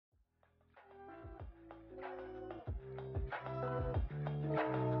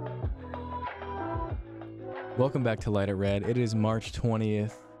Welcome back to Light It Red. It is March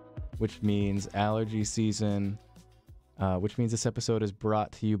 20th, which means allergy season, which means this episode is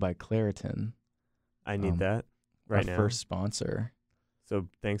brought to you by Claritin. I need that right our now. First sponsor. So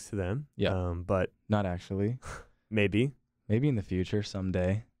thanks to them. Yeah. But not actually. maybe in the future,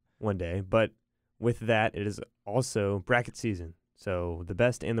 someday. One day. But with that, it is also bracket season. So the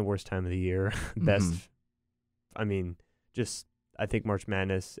best and the worst time of the year. Best, I mean, I think March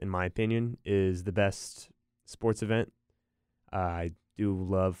Madness, in my opinion, is the best sports event. I do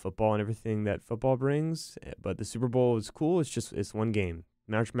love football and everything that football brings, but the Super Bowl is cool. It's one game.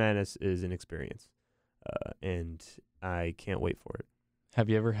 March Madness is an experience, and I can't wait for it. Have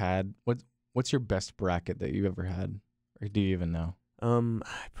you ever had what's your best bracket that you ever had, or do you even know?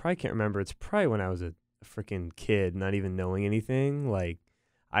 I probably can't remember. It's probably when I was a freaking kid, not even knowing anything. Like,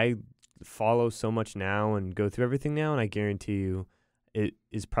 I follow so much now and go through everything now, and I guarantee you it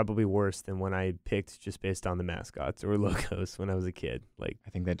is probably worse than when I picked just based on the mascots or logos when I was a kid. Like,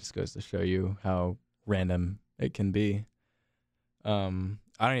 I think that just goes to show you how random it can be. I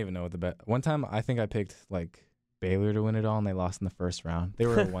don't even know what the bet. One time I think I picked like Baylor to win it all, and they lost in the first round. They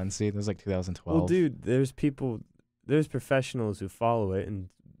were a 1 seed. It was like 2012. Well, dude, there's professionals who follow it, and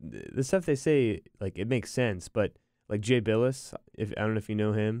the stuff they say, like, it makes sense. But like Jay Billis, I don't know if you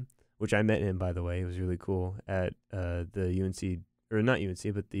know him, which I met him, by the way. It was really cool at the UNC, or not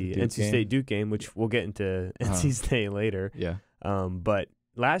UNC, but the NC State Duke game, which we'll get into NC State later. Yeah. But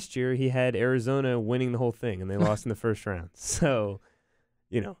last year he had Arizona winning the whole thing, and they lost in the first round. So,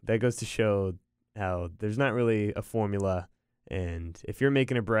 that goes to show how there's not really a formula. And if you're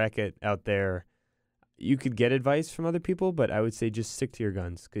making a bracket out there, you could get advice from other people, but I would say just stick to your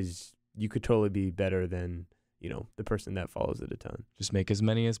guns, because you could totally be better than, the person that follows it a ton. Just make as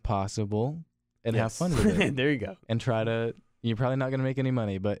many as possible and have fun with it. There you go. And you're probably not going to make any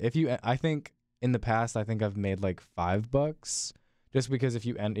money, but I think in the past, I think I've made like $5 just because if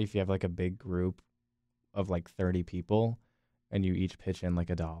you have like a big group of like 30 people and you each pitch in like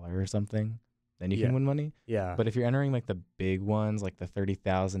 $1 or something, then you can win money. Yeah. But if you're entering like the big ones, like the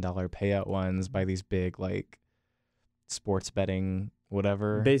 $30,000 payout ones by these big like sports betting,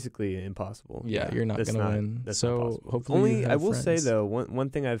 whatever. Basically impossible. Yeah, you're not going to win. That's so not possible. hopefully I will say though, one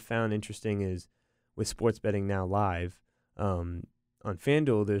thing I've found interesting is with sports betting now live, on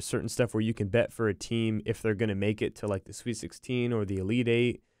FanDuel, there's certain stuff where you can bet for a team if they're going to make it to like the Sweet 16 or the Elite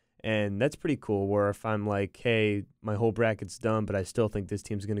 8. And that's pretty cool, where if I'm like, hey, my whole bracket's done, but I still think this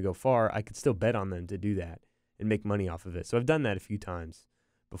team's going to go far, I could still bet on them to do that and make money off of it. So I've done that a few times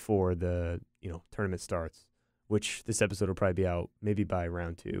before the tournament starts, which this episode will probably be out maybe by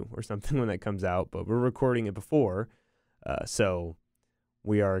round 2 or something when that comes out. But we're recording it before, so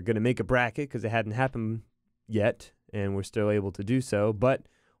we are going to make a bracket because it hadn't happened yet, and we're still able to do so. But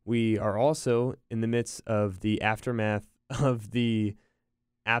we are also in the midst of the aftermath of the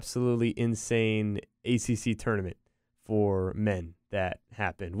absolutely insane ACC tournament for men that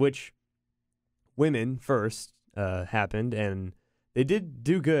happened, which women first happened, and they did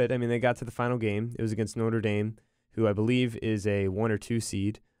do good. I mean, they got to the final game. It was against Notre Dame, who I believe is a 1 or 2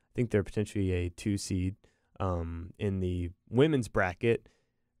 seed. I think they're potentially a 2 seed in the women's bracket.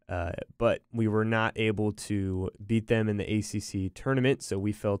 But we were not able to beat them in the ACC tournament, so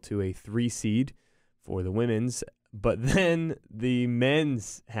we fell to a 3 seed for the women's. But then the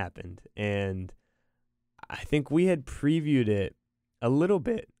men's happened, and I think we had previewed it a little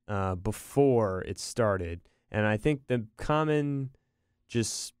bit before it started. And I think the common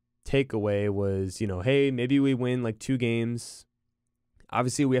just takeaway was, hey, maybe we win like 2 games.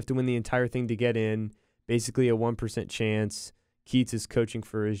 Obviously, we have to win the entire thing to get in, basically a 1% chance. Keats is coaching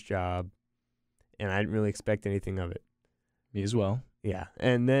for his job, and I didn't really expect anything of it. Me as well. Yeah.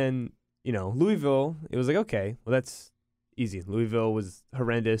 And then, Louisville, it was like, okay, well, that's easy. Louisville was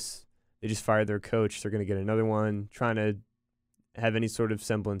horrendous. They just fired their coach. They're going to get another one, trying to have any sort of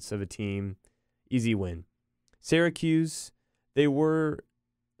semblance of a team. Easy win. Syracuse, they were,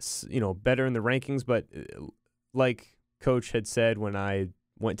 better in the rankings, but like Coach had said when I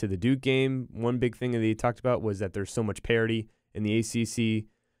went to the Duke game, one big thing that he talked about was that there's so much parity in the ACC.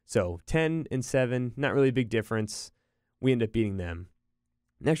 So 10-7, not really a big difference. We end up beating them.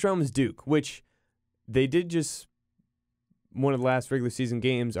 Next round was Duke, which they did just one of the last regular season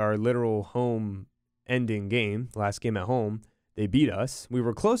games, our literal home ending game, last game at home. They beat us. We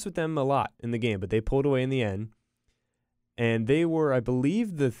were close with them a lot in the game, but they pulled away in the end. And they were, I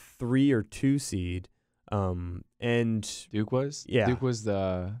believe, the 3 or 2 seed. And Duke was? Yeah. Duke was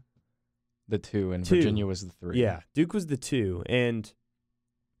the 2, and Virginia was the 3. Yeah, Duke was the 2. And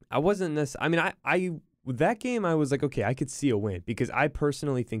I wasn't necessarily, I with that game, I was like, okay, I could see a win, because I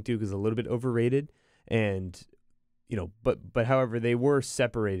personally think Duke is a little bit overrated. And but however, they were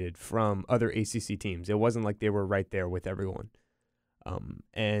separated from other ACC teams. It wasn't like they were right there with everyone.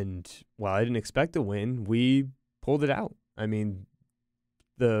 And while I didn't expect a win, we pulled it out. I mean,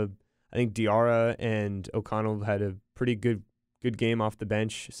 I think Diarra and O'Connell had a pretty good game off the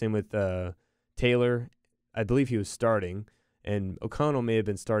bench. Same with Taylor. I believe he was starting, and O'Connell may have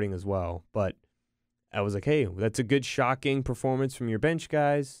been starting as well. But I was like, hey, that's a good, shocking performance from your bench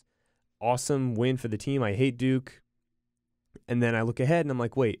guys. Awesome win for the team. I hate Duke. And then I look ahead, and I'm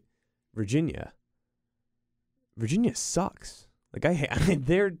like, wait, Virginia sucks. Like, I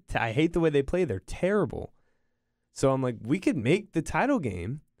hate the way they play. They're terrible. So I'm like, we could make the title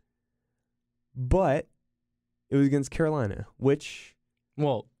game, but it was against Carolina, which...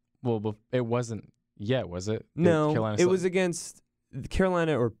 Well, it wasn't yet, was it? No, it was against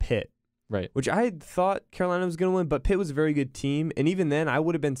Carolina or Pitt. Right. Which I had thought Carolina was going to win, but Pitt was a very good team. And even then, I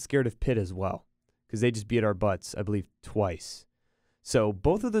would have been scared of Pitt as well because they just beat our butts, I believe, twice. So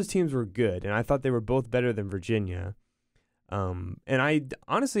both of those teams were good, and I thought they were both better than Virginia. And I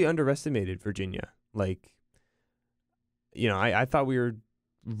honestly underestimated Virginia. Like, I thought we were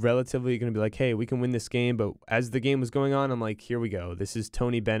relatively going to be like, hey, we can win this game. But as the game was going on, I'm like, here we go. This is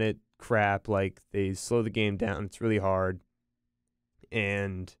Tony Bennett crap. Like, they slow the game down. It's really hard.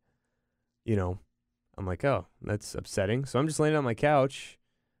 And, I'm like, oh, that's upsetting. So I'm just laying on my couch.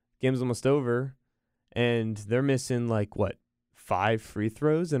 Game's almost over. And they're missing, 5 free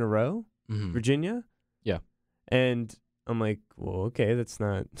throws in a row? Mm-hmm. Virginia? Yeah. And I'm like, well, okay, that's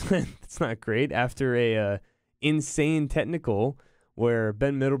not that's not great. After a insane technical where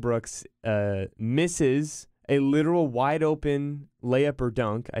Ben Middlebrooks misses a literal wide open layup or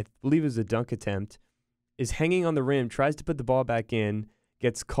dunk, I believe it was a dunk attempt, is hanging on the rim, tries to put the ball back in,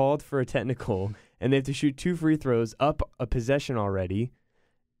 gets called for a technical, and they have to shoot 2 free throws up a possession already.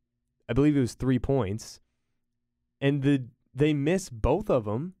 I believe it was 3 points. And they miss both of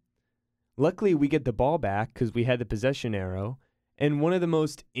them. Luckily, we get the ball back because we had the possession arrow. And one of the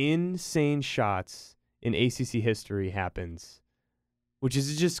most insane shots in ACC history happens, which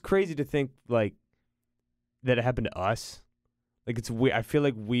is just crazy to think, that it happened to us. It's weird. I feel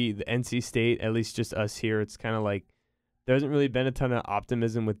like the NC State, at least just us here, it's kind of like there hasn't really been a ton of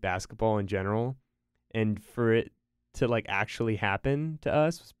optimism with basketball in general. And for it to, actually happen to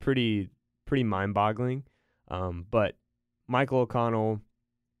us was pretty mind-boggling. But Michael O'Connell,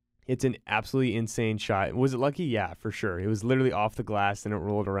 it's an absolutely insane shot. Was it lucky? Yeah, for sure. It was literally off the glass and it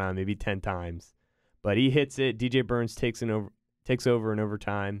rolled around maybe 10 times. But he hits it. DJ Burns takes over in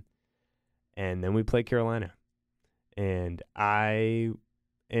overtime. And then we play Carolina. And I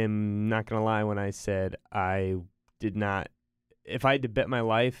am not going to lie when I said I did not. If I had to bet my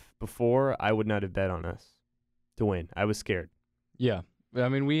life before, I would not have bet on us to win. I was scared. Yeah. I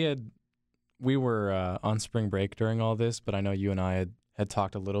mean, we were on spring break during all this, but I know you and I had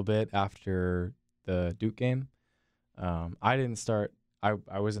talked a little bit after the Duke game. I didn't start.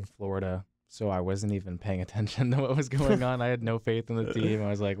 I was in Florida, so I wasn't even paying attention to what was going on. I had no faith in the team. I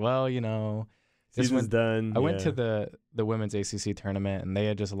was like, well, season's done. I went to the women's ACC tournament, and they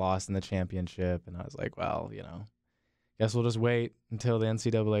had just lost in the championship, and I was like, well, guess we'll just wait until the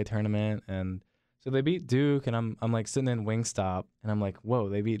NCAA tournament. And so they beat Duke, and I'm sitting in Wingstop, and I'm like, whoa,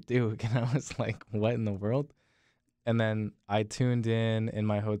 they beat Duke, and I was like, what in the world? And then I tuned in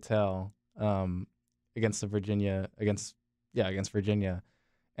my hotel against Virginia,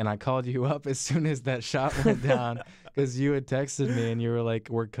 and I called you up as soon as that shot went down because you had texted me and you were like,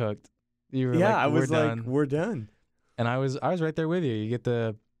 "We're cooked." You were I was done. like, "We're done." And I was right there with you. You get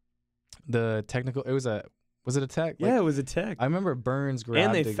the technical. Was it a tech? Yeah, it was a tech. I remember Burns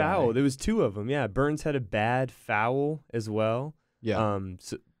grabbed and they fouled. Guy. There was 2 of them. Yeah, Burns had a bad foul as well. Yeah.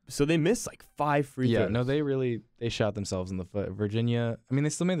 So they missed 5 free throws. Yeah, no, they shot themselves in the foot. Virginia, I mean, they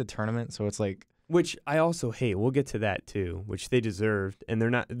still made the tournament, so it's like. Which I also hate. We'll get to that too, which they deserved, and they're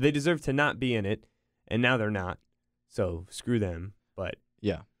not. They deserve to not be in it, and now they're not. So screw them. But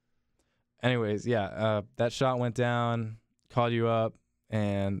yeah. Anyways, yeah, that shot went down. Called you up,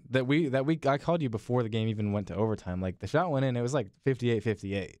 and that week I called you before the game even went to overtime. The shot went in, it was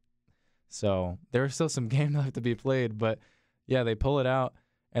 58-58. So there was still some game left to be played, but yeah, they pull it out,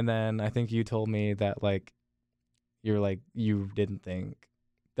 and then I think you told me that you didn't think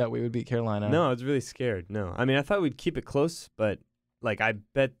that we would beat Carolina. No, I was really scared. No. I mean, I thought we'd keep it close, but I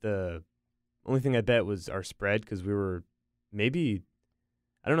bet the only thing I bet was our spread because we were maybe,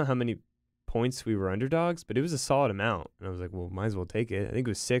 I don't know how many points we were underdogs, but it was a solid amount. And I was like, well, might as well take it. I think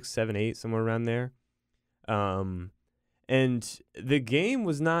it was 6, 7, 8, somewhere around there. And the game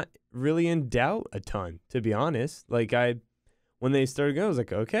was not really in doubt a ton, to be honest. When they started going, I was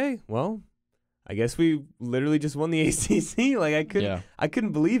like, okay, well, I guess we literally just won the ACC. Like I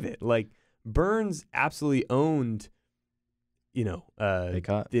couldn't believe it. Like Burns absolutely owned,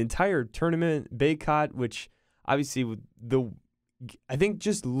 Baycott. the entire tournament. Baycott, which obviously I think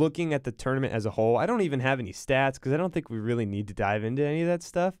just looking at the tournament as a whole, I don't even have any stats because I don't think we really need to dive into any of that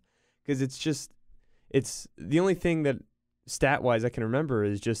stuff because it's the only thing that stat-wise I can remember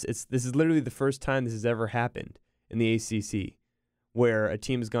is just this is literally the first time this has ever happened in the ACC where a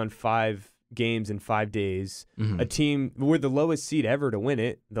team has gone 5 games in 5 days. A team, we're the lowest seed ever to win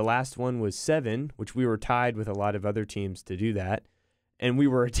it. The last one was 7, which we were tied with a lot of other teams to do that. And we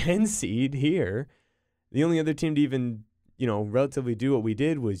were a 10 seed here. The only other team to even, relatively do what we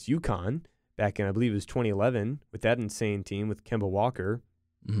did was UConn back in, I believe it was 2011 with that insane team with Kemba Walker.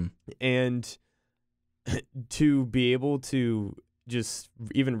 And to be able to just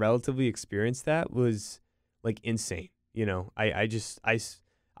even relatively experience that was like insane.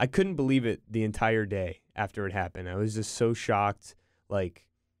 I couldn't believe it the entire day after it happened. I was just so shocked. Like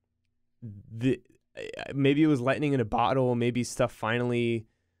maybe it was lightning in a bottle. Maybe stuff finally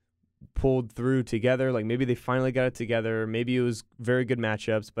pulled through together. Like maybe they finally got it together. Maybe it was very good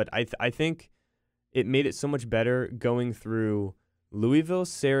matchups. But I think it made it so much better going through Louisville,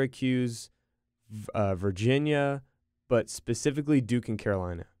 Syracuse, Virginia, but specifically Duke and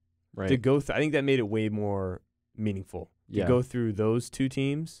Carolina. Right. To go I think that made it way more meaningful to go through those 2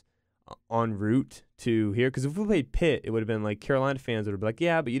 teams en route to here. Because if we played Pitt, it would have been like Carolina fans would have been like,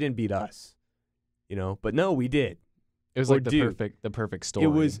 yeah, but you didn't beat us. But no, we did. It was like the perfect story. It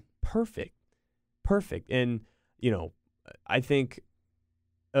was perfect. And, I think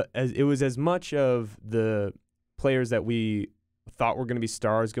it was as much of the players that we thought were going to be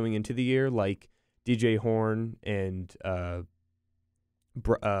stars going into the year, like DJ Horn and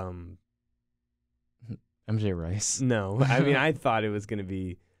MJ Rice. No, I mean I thought it was going to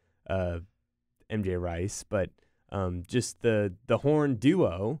be MJ Rice, but just the Horn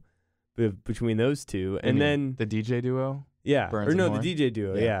duo between those two, and then the DJ duo. Yeah, Burns the and Horn? DJ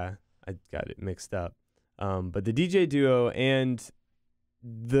duo. Yeah, I got it mixed up. But the DJ duo and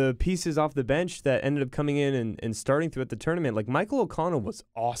the pieces off the bench that ended up coming in and starting throughout the tournament, like Michael O'Connell was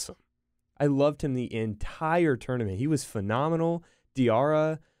awesome. I loved him the entire tournament. He was phenomenal.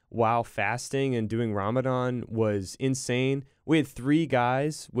 Diarra, while fasting and doing Ramadan, was insane. We had 3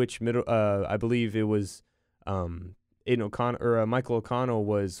 guys, which I believe it was Aiden O'Connell or Michael O'Connell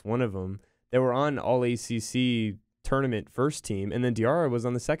was one of them. They were on All ACC tournament first team, and then Diarra was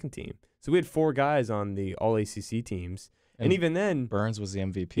on the second team. So we had 4 guys on the All ACC teams. And even then, Burns was the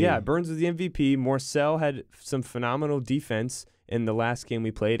MVP. Yeah, Burns was the MVP. Morcell had some phenomenal defense in the last game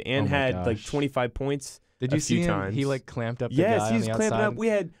we played and had like 25 points. Did you see him? Times. He like clamped up the yes, guy he was on the clamping outside up. We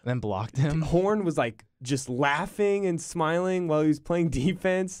had and then blocked him. Horn was like just laughing and smiling while he was playing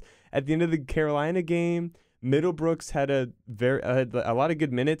defense at the end of the Carolina game. Middlebrooks had a lot of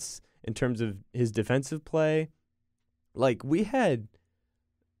good minutes in terms of his defensive play. Like we had,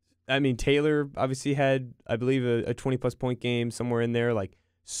 I mean, Taylor obviously had, I believe, a 20-plus point game somewhere in there. Like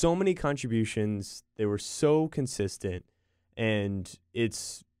so many contributions. They were so consistent, and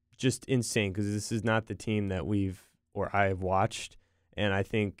it's just insane because this is not the team that I have watched, and I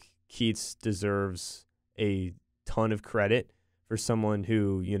think Keats deserves a ton of credit for someone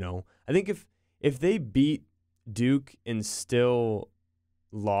who, I think if they beat Duke and still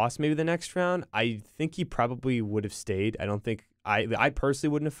lost maybe the next round, I think he probably would have stayed. I don't think I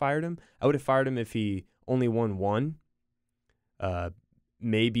personally wouldn't have fired him. I would have fired him if he only won 1.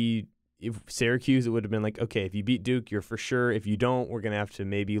 Maybe if Syracuse, it would have been like, okay, if you beat Duke, you're for sure. If you don't, we're going to have to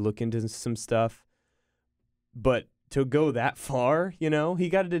maybe look into some stuff. But to go that far, he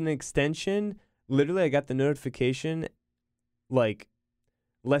got it an extension. Literally, I got the notification like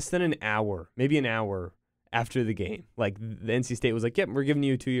less than an hour, maybe an hour after the game. Like the NC State was like, yep, we're giving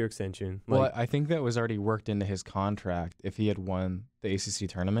you a 2-year extension. Like, well, I think that was already worked into his contract if he had won the ACC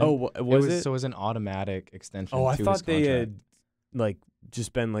tournament. Oh, was it? So it was an automatic extension. Oh, I to thought his they contract. had like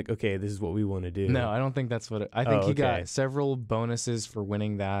just been like, okay, this is what we want to do. No, I don't think that's what I think he okay. got several bonuses for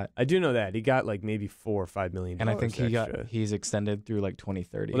winning that. I do know that. He got like maybe $4 or $5 million. And I think extra. he's extended through like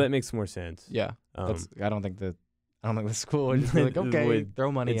 2030. Well, that makes more sense. Yeah. I don't think the school would just be like, okay,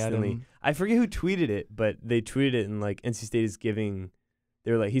 throw money instantly. at him. I forget who tweeted it, but they tweeted it and like NC State is giving.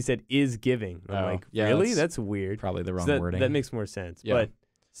 They were like, he said is giving. I'm like, yeah, really? That's weird. Probably the wrong wording. That makes more sense. Yeah. But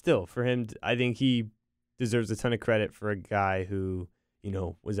still, for him, I think he deserves a ton of credit for a guy who,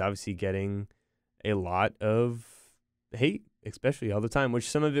 was obviously getting a lot of hate, especially all the time, which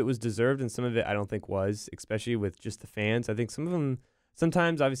some of it was deserved and some of it I don't think was, especially with just the fans. I think some of them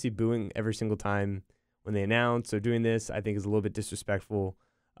sometimes obviously booing every single time when they announce or doing this, I think is a little bit disrespectful.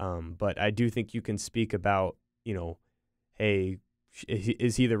 But I do think you can speak about, hey,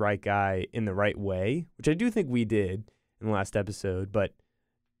 is he the right guy in the right way? Which I do think we did in the last episode. But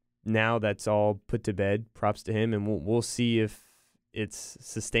now that's all put to bed. Props to him, and we'll see if it's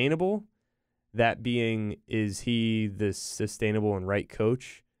sustainable. That being, is he the sustainable and right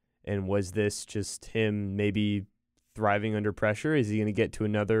coach? And was this just him maybe thriving under pressure? Is he going to get to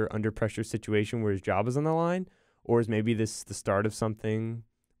another under pressure situation where his job is on the line? Or is maybe this the start of something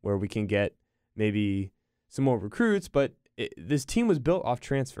where we can get maybe some more recruits? But this team was built off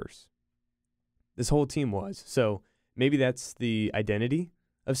transfers. This whole team was. So maybe that's the identity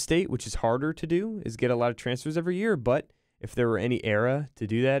of State, which is harder to do, is get a lot of transfers every year. But if there were any era to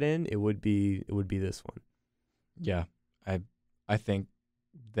do that in, it would be this one. Yeah, I think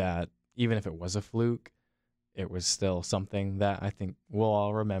that even if it was a fluke, it was still something that I think we'll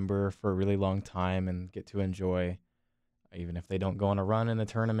all remember for a really long time and get to enjoy, even if they don't go on a run in the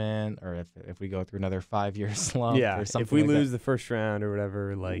tournament, or if we go through another 5-year slump or something. If we like lose that. the first round or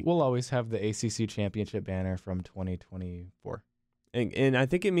whatever, we'll always have the ACC championship banner from 2024. And I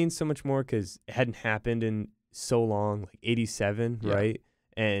think it means so much more because it hadn't happened in so long, like 87, right?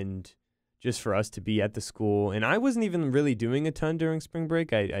 And just for us to be at the school. And I wasn't even really doing a ton during spring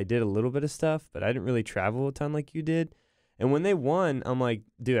break. I did a little bit of stuff, but I didn't really travel a ton like you did. And when they won, I'm like,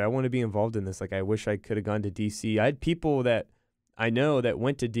 dude, I want to be involved in this. Like, I wish I could have gone to D.C. I had people that I know that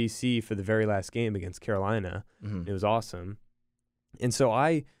went to D.C. for the very last game against Carolina. Mm-hmm. It was awesome. And so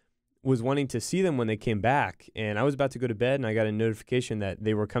I was wanting to see them when they came back. And I was about to go to bed, and I got a notification that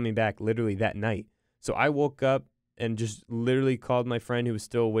they were coming back literally that night. So I woke up and just literally called my friend who was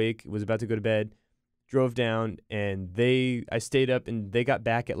still awake, was about to go to bed, drove down, and I stayed up, and they got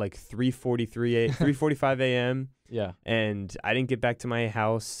back at like 3:45 a.m. Yeah. And I didn't get back to my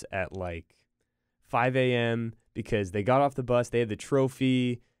house at like 5 a.m. because they got off the bus. They had the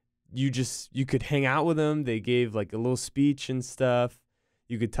trophy. You could hang out with them. They gave like a little speech and stuff.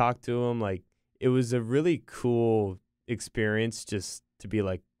 You could talk to them. Like, it was a really cool experience just to be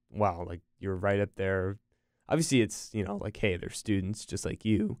like, wow, like you're right up there. Obviously, it's, like, hey, they're students just like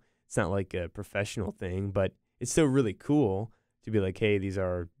you. It's not like a professional thing, but it's still really cool to be like, hey, these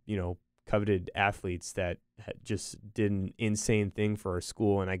are, coveted athletes that just did an insane thing for our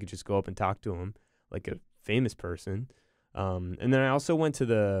school, and I could just go up and talk to them like a famous person. And then I also went to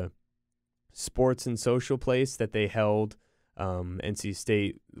the sports and social place that they held, NC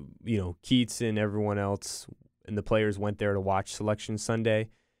State, Keats and everyone else, and the players went there to watch Selection Sunday.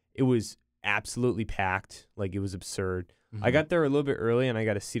 It was absolutely packed. Like, it was absurd. Mm-hmm. I got there a little bit early, and I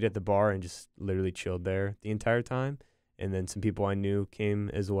got a seat at the bar and just literally chilled there the entire time. And then some people I knew came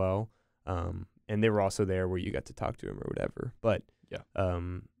as well. And they were also there where you got to talk to them or whatever. But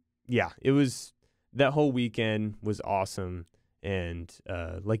it was, that whole weekend was awesome. And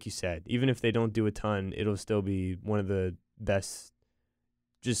like you said, even if they don't do a ton, it'll still be one of the best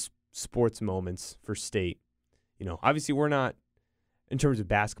just sports moments for State. Obviously we're not, in terms of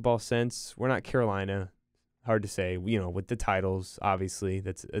basketball sense, we're not Carolina. Hard to say, with the titles, obviously,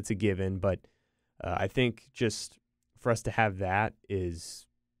 that's a given. But I think just for us to have that is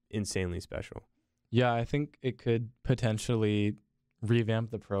insanely special. Yeah, I think it could potentially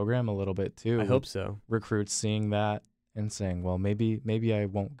revamp the program a little bit too. I hope so. Recruits seeing that and saying, well, maybe I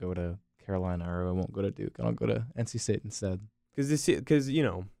won't go to Carolina, or I won't go to Duke. I'll go to NC State instead. Because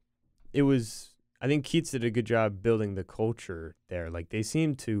it was, I think Keats did a good job building the culture there. Like, they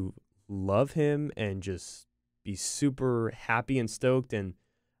seemed to love him and just be super happy and stoked. And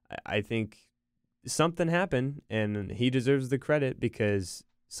I think something happened, and he deserves the credit because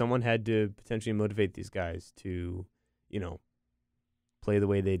someone had to potentially motivate these guys to, play the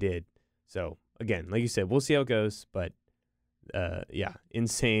way they did. So, again, like you said, we'll see how it goes. But,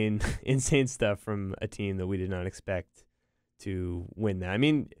 insane stuff from a team that we did not expect to win that. I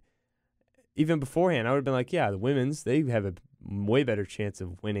mean, even beforehand, I would have been like, yeah, the women's, they have a way better chance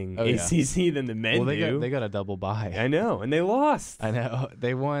of winning ACC than the men do. They got a double bye. I know, and they lost. I know.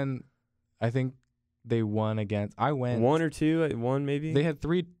 They won. I think they won against. I went 1 or 2. 1 maybe. They had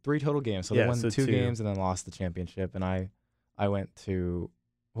three total games, so they won two games and then lost the championship. And I was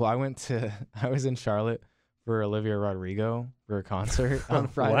in Charlotte for Olivia Rodrigo for a concert on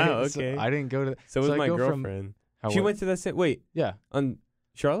Friday. Wow, okay. So I didn't go to. So was my girlfriend. She went to that same. Wait. Yeah. On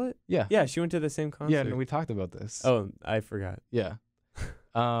Charlotte? Yeah. Yeah, she went to the same concert. Yeah, and we talked about this. Oh, I forgot. Yeah.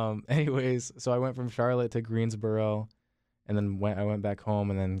 Anyways, so I went from Charlotte to Greensboro, and then I went back home,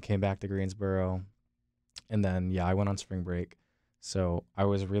 and then came back to Greensboro, and then I went on spring break. So I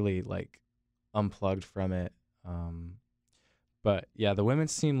was really like unplugged from it. But yeah, the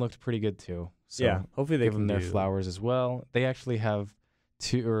women's team looked pretty good too. So yeah, hopefully they give can them their flowers as well. They actually have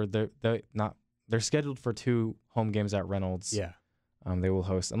they're scheduled for 2 home games at Reynolds. Yeah. They will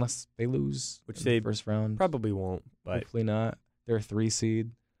host unless they lose, which in they the first round. probably won't, but Hopefully not. They're a 3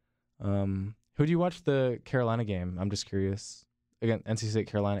 seed. Who do you watch the Carolina game? I'm just curious. Again, NC State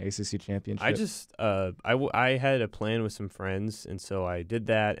Carolina ACC championship. I just I had a plan with some friends, and so I did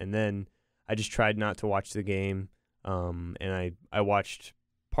that, and then I just tried not to watch the game. And I watched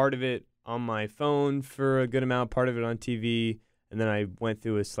part of it on my phone for a good amount, part of it on TV, and then I went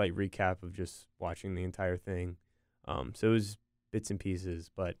through a slight recap of just watching the entire thing. So it was bits and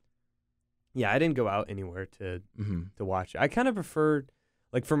pieces, but yeah, I didn't go out anywhere to watch it. I kind of preferred,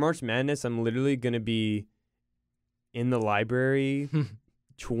 like, for March Madness, I'm literally going to be in the library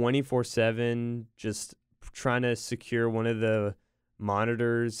 24/7, just trying to secure one of the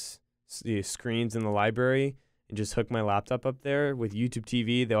monitors, the screens in the library, and just hook my laptop up there with YouTube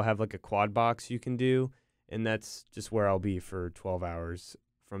TV. They'll have like a quad box you can do, and that's just where I'll be for 12 hours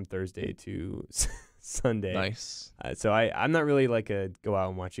from Thursday to Sunday. Nice. So I'm not really like a go out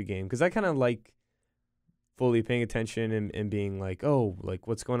and watch a game, because I kind of like fully paying attention and being like, oh, like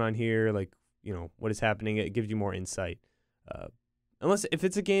what's going on here, like, you know, what is happening. It gives you more insight. Unless if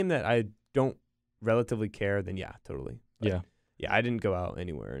it's a game that I don't relatively care, then yeah, totally. But yeah, I didn't go out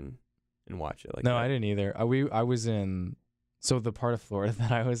anywhere and watch it. Like no, that. I didn't either. I was in, so the part of Florida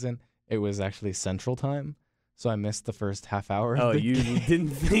that I was in, it was actually Central Time, so I missed the first half hour. Oh, of the you game. didn't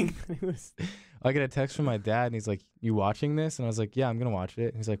think it was? I get a text from my dad, and he's like, "You watching this?" And I was like, "Yeah, I'm gonna watch it."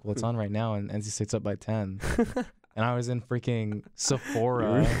 And he's like, "Well, it's on right now, and NC State's up by 10." And I was in freaking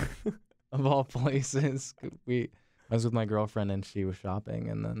Sephora, of all places. I was with my girlfriend, and she was shopping,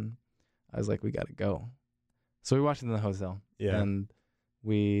 and then I was like, "We gotta go." So we watched it in the hotel. Yeah. And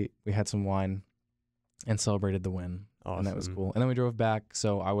we had some wine and celebrated the win. Awesome. And that was cool. And then we drove back,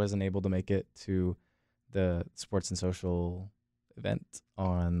 so I wasn't able to make it to the Sports and Social event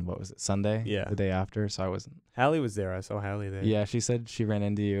on, what was it, Sunday? Yeah. The day after, so I wasn't. Hallie was there. I saw Hallie there. Yeah, she said she ran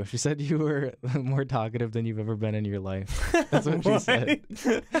into you. She said you were more talkative than you've ever been in your life. That's what she said.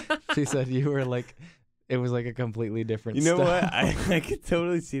 She said you were like, it was like a completely different You know style. what? I could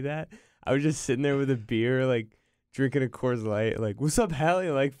totally see that. I was just sitting there with a beer, like drinking a Coors Light, like, what's up, Hallie?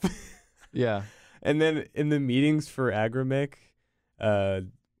 Like, Yeah. And then in the meetings for Agramec,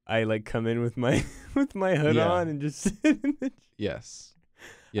 I like come in with my hood Yeah. on and just sit in the. Yes.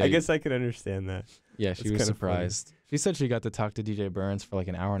 Yeah, I guess I could understand that. Yeah, she That's was kinda surprised. She said she got to talk to DJ Burns for like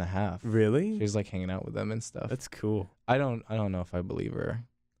an hour and a half. Really? She was like hanging out with them and stuff. That's cool. I don't know if I believe her.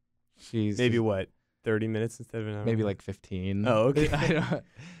 Maybe what, 30 minutes instead of an hour? maybe like 15. Oh, okay.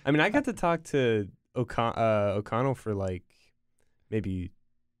 I mean, I got to talk to O'Connell for like maybe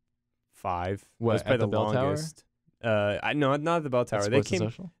 5. What, That was probably at the the bell tower? longest. No, not at the bell tower. Sports and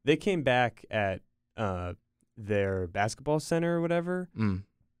Social? They came back at their basketball center or whatever.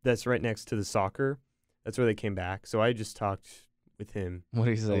 That's right next to the soccer. That's where they came back. So I just talked with him. What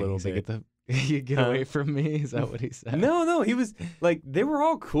did he say? A little He's like, bit. you get away from me? Is that what he said? No, he was like, they were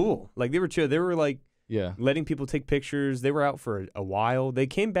all cool. Like, they were chill. They were like Yeah. letting people take pictures. They were out for a while. They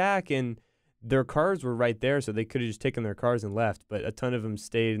came back and their cars were right there, so they could have just taken their cars and left. But a ton of them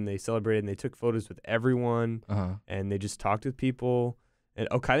stayed and they celebrated and they took photos with everyone. And they just talked with people. And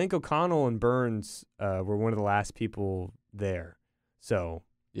I think O'Connell and Burns were one of the last people there. So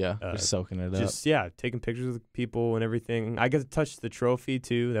Yeah. Just soaking it up. just taking pictures with people and everything. I got to touch the trophy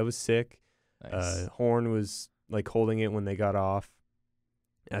too. That was sick. Nice. Horn was like holding it when they got off.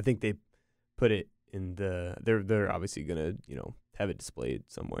 And I think they put it in they're obviously gonna have it displayed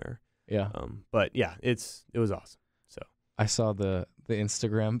somewhere. Yeah. But yeah, it was awesome. So I saw the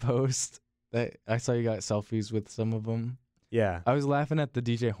Instagram post that I saw you got selfies with some of them. yeah, I was laughing at the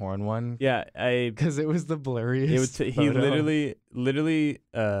DJ Horn one. yeah. Because it was the blurriest. It was he photo. literally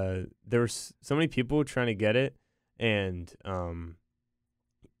there were so many people trying to get it, and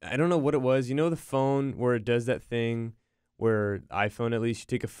I don't know what it was. You know the phone where it does that thing where iPhone, at least, you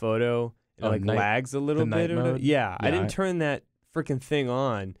take a photo and it like lags a little night bit. mode? Yeah, I Yeah, didn't turn that freaking thing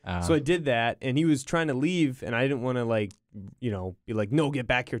on. So I did that, and he was trying to leave, and I didn't want to like, be like, no, get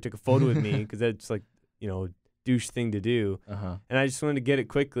back here, take a photo with me, because that's like, douche thing to do. And I just wanted to get it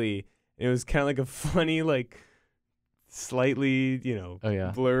quickly. And it was kind of like a funny, like, slightly,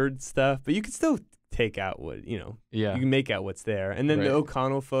 blurred stuff, but you could still take out what, Yeah. you can make out what's there. And then the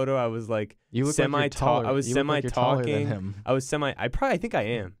O'Connell photo, I was like, You look semi like you're taller. I was You look like you're taller than semi-talking. him. I think I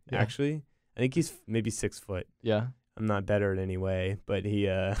am, Yeah. actually. I think he's maybe 6 foot. Yeah. I'm not better in any way, but he,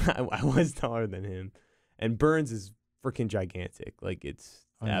 I was taller than him. And Burns is freaking gigantic. Like, it's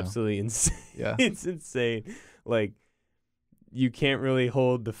I know. absolutely insane. Yeah. It's insane. Like, you can't really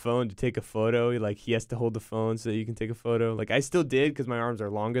hold the phone to take a photo. Like, he has to hold the phone so that you can take a photo. Like, I still did because my arms are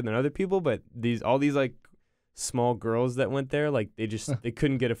longer than other people, but all these like small girls that went there, like they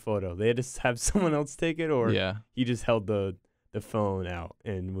couldn't get a photo. They had to have someone else take it, or he just held the phone out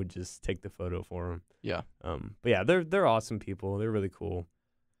and would just take the photo for them. Yeah. But yeah, they're awesome people. They're really cool.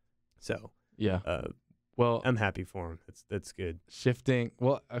 So yeah. Well, I'm happy for them. That's good. Shifting.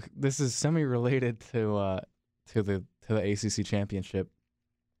 Well, this is semi-related to the ACC championship.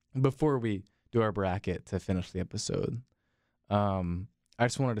 Before we do our bracket to finish the episode, I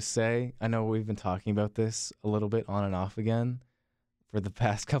just wanted to say, I know we've been talking about this a little bit on and off again for the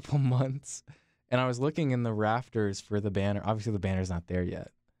past couple months, and I was looking in the rafters for the banner. Obviously, the banner's not there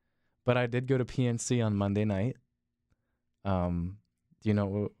yet, but I did go to PNC on Monday night. Do you know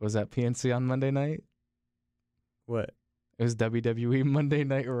what was at PNC on Monday night? What? It was WWE Monday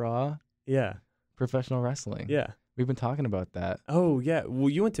Night Raw. Yeah. Professional wrestling. Yeah. We've been talking about that. Oh, yeah. Well,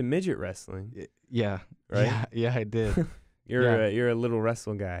 you went to midget wrestling. Yeah. Right? Yeah, I did. You're a little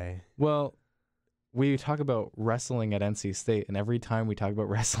wrestle guy. Well, we talk about wrestling at NC State, and every time we talk about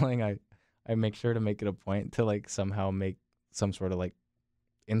wrestling, I make sure to make it a point to like somehow make some sort of like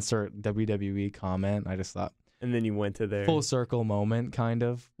insert WWE comment. I just thought. And then you went to there. Full circle moment, kind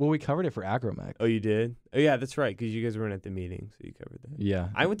of. Well, we covered it for Agromech. Oh, you did? Oh, yeah, that's right, because you guys weren't at the meeting, so you covered that. Yeah.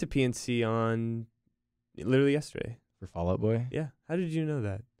 I went to PNC on literally yesterday. For Fall Out Boy? Yeah. How did you know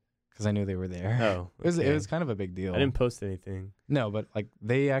that? Because I knew they were there. Oh, okay. It was kind of a big deal. I didn't post anything. No, but like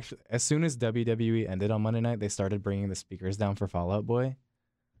they actually, as soon as WWE ended on Monday night, they started bringing the speakers down for Fall Out Boy.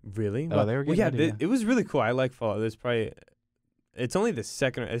 Really? Oh, they were getting ready, it was really cool. I like Fall Out. There's probably, it's only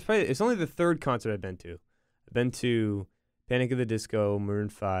the third concert I've been to. I've been to Panic at the Disco, Maroon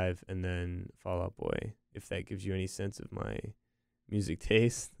 5, and then Fall Out Boy, if that gives you any sense of my music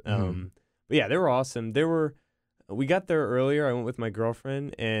taste. Mm-hmm. But yeah, they were awesome. We got there earlier. I went with my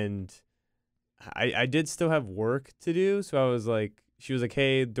girlfriend, and I did still have work to do. So I was like, she was like,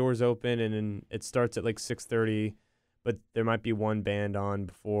 hey, door's open, and then it starts at like 6:30, but there might be one band on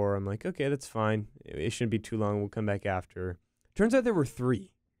before. I'm like, okay, that's fine. It shouldn't be too long. We'll come back after. Turns out there were 3.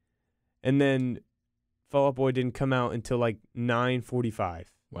 And then Fall Out Boy didn't come out until like 9:45.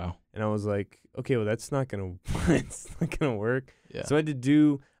 Wow. And I was like, okay, well, it's not gonna work. Yeah. So I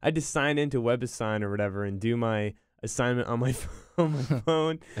had to sign into WebAssign or whatever and do my assignment on my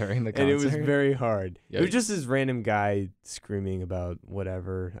phone During the concert. and it was very hard. Yikes. It was just this random guy screaming about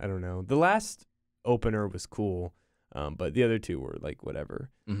whatever. I don't know. The last opener was cool, but the other 2 were like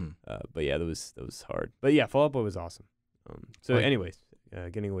whatever. Mm-hmm. But yeah, that was hard. But yeah, Fall Out Boy was awesome. Anyways,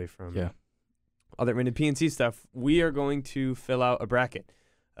 getting away from all that random PNC stuff, we are going to fill out a bracket.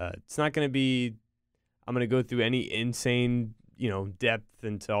 It's not going to be, I'm going to go through any insane, depth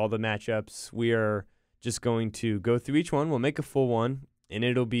into all the matchups. We are just going to go through each one. We'll make a full one, and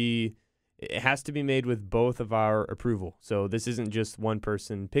it has to be made with both of our approval. So this isn't just one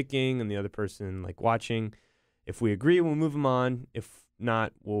person picking and the other person like watching. If we agree, we'll move them on. If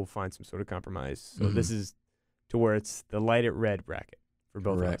not, we'll find some sort of compromise. So this is to where it's the light it red bracket for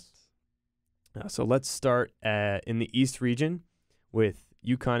both of us. So let's start in the East region with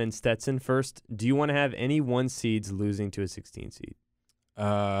UConn and Stetson first. Do you want to have any 1 seeds losing to a 16 seed?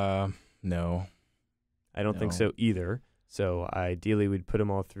 No. I don't think so either. So ideally we'd put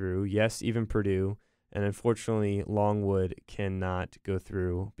them all through. Yes, even Purdue. And unfortunately, Longwood cannot go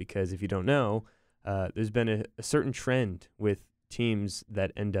through because if you don't know, there's been a certain trend with teams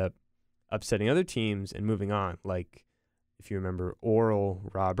that end up upsetting other teams and moving on. Like, if you remember, Oral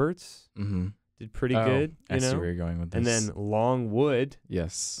Roberts did pretty good. I see where you're going with this. And then Longwood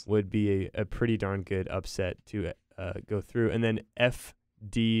would be a pretty darn good upset to go through. And then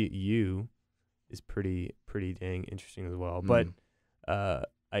FDU is pretty dang interesting as well. But I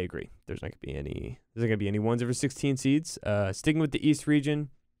agree. There's not going to be any 1s over 16 seeds. Sticking with the East region,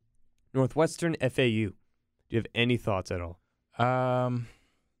 Northwestern FAU. Do you have any thoughts at all? Well,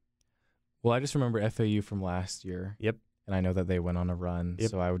 I just remember FAU from last year. Yep. And I know that they went on a run,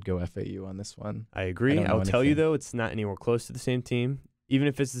 so I would go FAU on this one. I agree. I'll tell you, though, it's not anywhere close to the same team, even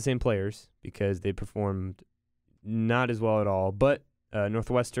if it's the same players, because they performed not as well at all. But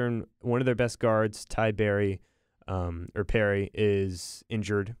Northwestern, one of their best guards, Ty Perry, is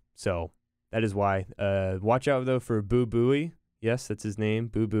injured. So that is why. Watch out, though, for Boo Buie. Yes, that's his name,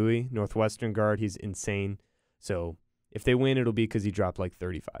 Boo Buie, Northwestern guard. He's insane. So if they win, it'll be because he dropped like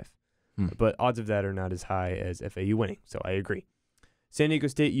 35. But odds of that are not as high as FAU winning, so I agree. San Diego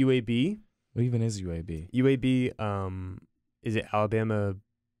State, UAB. What even is UAB? UAB, is it Alabama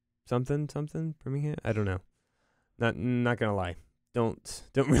something, Birmingham? I don't know. Not gonna lie. Don't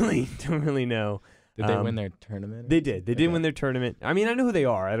really know. Did they win their tournament? They did. They did win their tournament. I mean, I know who they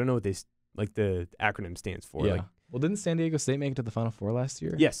are. I don't know what like the acronym stands for. Yeah. Like, well, didn't San Diego State make it to the Final Four last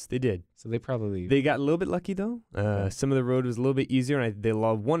year? yes, they did. So they probably... They got a little bit lucky, though. Some of the road was a little bit easier, and they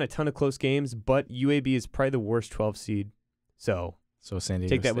won a ton of close games, but UAB is probably the worst 12 seed. So San Diego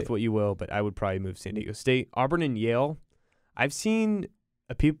take that State. with what you will, but I would probably move San Diego State. Auburn and Yale. I've seen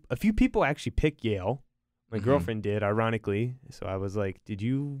a few people actually pick Yale. My girlfriend did, ironically. So I was like, did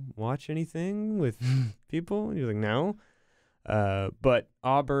you watch anything with people? And he was like, no. But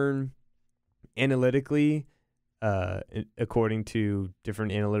Auburn, analytically, according to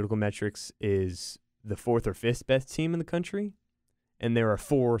different analytical metrics, is the 4th or 5th best team in the country. And they're a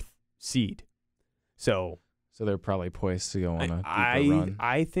 4th seed. So they're probably poised to go on a deeper run.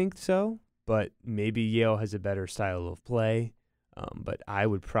 I think so. But maybe Yale has a better style of play. But I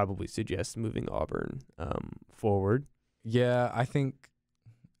would probably suggest moving Auburn forward. Yeah, I think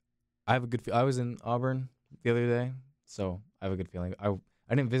I have a good. I was in Auburn the other day, so I have a good feeling. I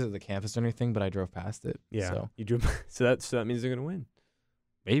didn't visit the campus or anything, but I drove past it. Yeah, so you drove. So that means they're gonna win.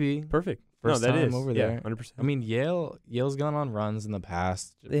 Maybe Perfect. First no, that time is over there. 100%. I mean, Yale's gone on runs in the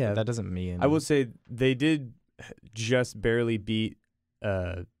past. Yeah, but that doesn't mean. I will say they did just barely beat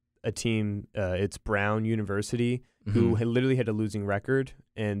a team. It's Brown University. Who had literally had a losing record,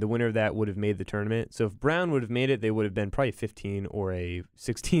 and the winner of that would have made the tournament. So if Brown would have made it, they would have been probably 15 or a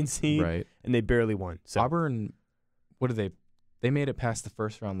 16 seed, right? And they barely won. So Auburn, what did they? They made it past the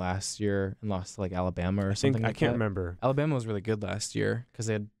first round last year and lost to like Alabama or something. I can't remember. Alabama was really good last year because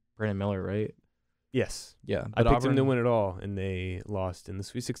they had Brandon Miller, right? Yes. Yeah, I picked them to win it all, and they lost in the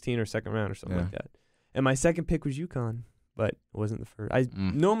Sweet 16 or second round or something like that. And my second pick was UConn, but it wasn't the first.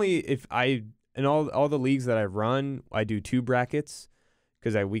 Normally, if I in all the leagues that I run, I do 2 brackets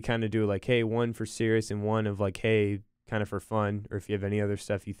because we kind of do like, hey, one for serious and one of like, hey, kind of for fun. Or if you have any other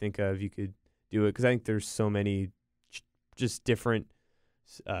stuff you think of, you could do it because I think there's so many just different,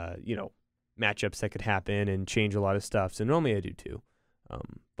 matchups that could happen and change a lot of stuff. So normally I do 2.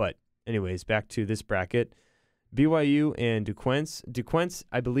 But anyways, back to this bracket. BYU and Duquesne. Duquesne,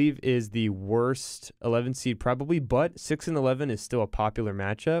 I believe, is the worst 11 seed probably, but 6 and 11 is still a popular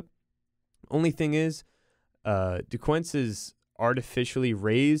matchup. Only thing is, Duquesne is artificially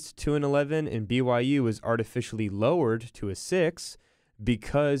raised to an 11, and BYU is artificially lowered to a 6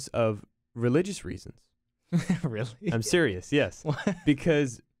 because of religious reasons. Really? I'm serious, yes. What?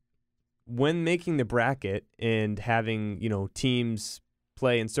 Because when making the bracket and having, teams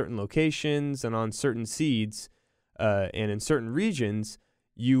play in certain locations and on certain seeds and in certain regions,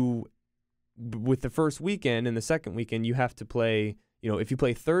 with the first weekend and the second weekend, you have to play, if you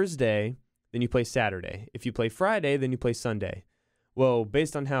play Thursday, then you play Saturday. If you play Friday, then you play Sunday. Well,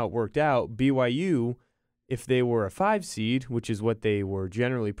 based on how it worked out, BYU, if they were a 5 seed, which is what they were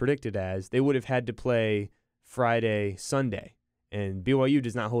generally predicted as, they would have had to play Friday, Sunday. And BYU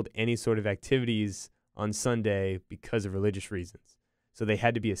does not hold any sort of activities on Sunday because of religious reasons. So they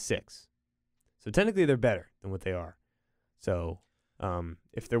had to be a 6. So technically they're better than what they are. So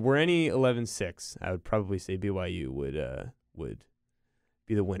if there were any 11-6, I would probably say BYU would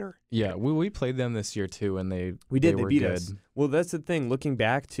be the winner. Yeah, we played them this year too, and they beat good. us. Well, that's the thing. Looking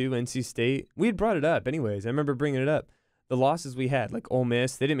back to NC State, we had brought it up anyways. I remember bringing it up. The losses we had, like Ole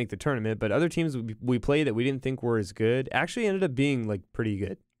Miss, they didn't make the tournament, but other teams we played that we didn't think were as good actually ended up being like pretty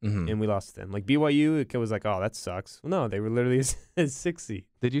good, and we lost to them. Like BYU, it was like, oh, that sucks. Well, no, they were literally a 6 seed.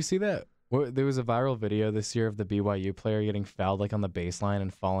 Did you see that? There was a viral video this year of the BYU player getting fouled like on the baseline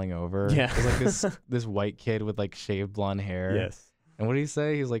and falling over. Yeah, it was like this white kid with like shaved blonde hair. Yes. And what did he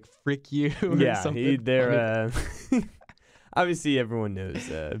say? He's like, "Frick you." Yeah, they're obviously everyone knows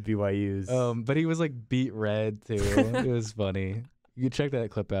BYU's. But he was like beat red too. It was funny. You can check that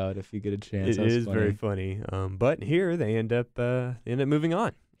clip out if you get a chance. It is very funny. But here they end up moving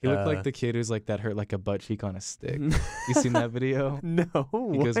on. He looked like the kid who's like that hurt like a butt cheek on a stick. You seen that video?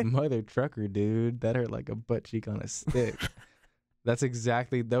 No. He goes, "Mother trucker, dude, that hurt like a butt cheek on a stick." That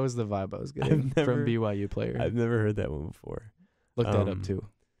was the vibe I was getting from BYU player. I've never heard that one before. Look that up too.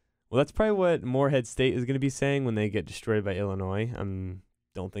 Well, that's probably what Morehead State is going to be saying when they get destroyed by Illinois. I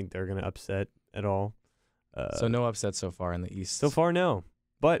don't think they're going to upset at all. So no upset so far in the East. So far, no.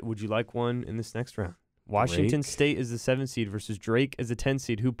 But would you like one in this next round? Washington Drake? State is the 7 seed versus Drake as a 10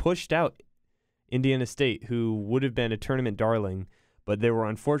 seed, who pushed out Indiana State, who would have been a tournament darling, but there were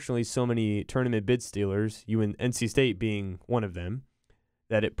unfortunately so many tournament bid stealers, NC State being one of them,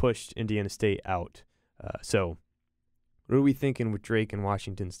 that it pushed Indiana State out. So what are we thinking with Drake and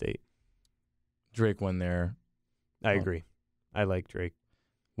Washington State? Drake won there. I agree. I like Drake.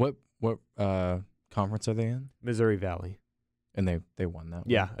 What conference are they in? Missouri Valley. And they won that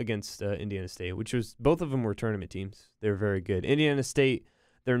Yeah, one. against Indiana State, which was both of them were tournament teams. They were very good. Indiana State,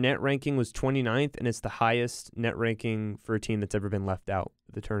 their net ranking was 29th, and it's the highest net ranking for a team that's ever been left out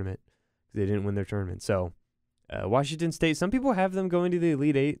of the tournament because they didn't win their tournament. So Washington State, some people have them going to the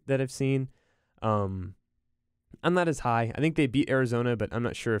Elite Eight that I've seen. I'm not as high. I think they beat Arizona, but I'm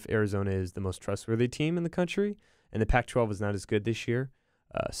not sure if Arizona is the most trustworthy team in the country, and the Pac-12 is not as good this year.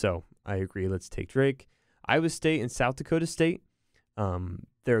 So I agree. Let's take Drake. Iowa State and South Dakota State.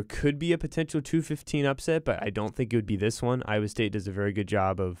 There could be a potential 2-15 upset, but I don't think it would be this one. Iowa State does a very good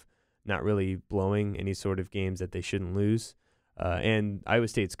job of not really blowing any sort of games that they shouldn't lose. And Iowa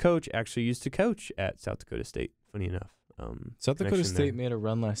State's coach actually used to coach at South Dakota State, funny enough. South Dakota State made a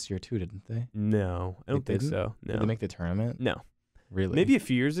run last year too, didn't they? No, I don't think so. No. Did they make the tournament? No. Really? Maybe a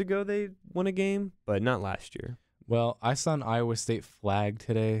few years ago they won a game, but not last year. Well, I saw an Iowa State flag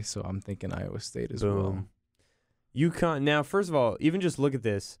today, so I'm thinking Iowa State as well. UConn. Now, first of all, even just look at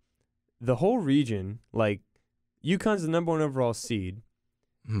this. The whole region, like, UConn's the number 1 overall seed.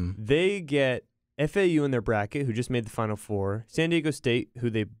 They get FAU in their bracket, who just made the Final Four. San Diego State, who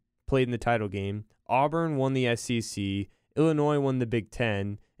they played in the title game. Auburn won the SEC. Illinois won the Big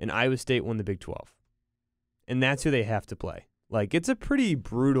Ten. And Iowa State won the Big 12. And that's who they have to play. Like, it's a pretty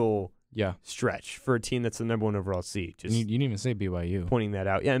brutal stretch for a team that's the number 1 overall seed. Just you didn't even say BYU. Pointing that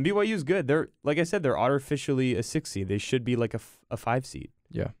out. Yeah, and BYU's good. They're, like I said, they're artificially a 6 seed. They should be like a 5 seed.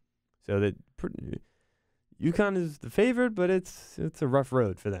 Yeah. So that UConn is the favorite, but it's a rough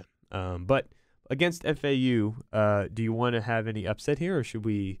road for them. But against FAU, do you want to have any upset here, or should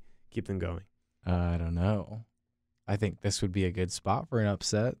we keep them going? I don't know. I think this would be a good spot for an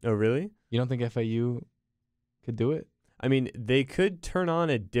upset. Oh, really? You don't think FAU could do it? I mean, they could turn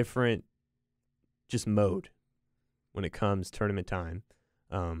on a different just mode when it comes tournament time.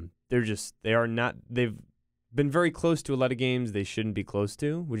 They've been very close to a lot of games they shouldn't be close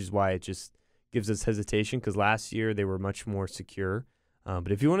to, which is why it just gives us hesitation, because last year they were much more secure.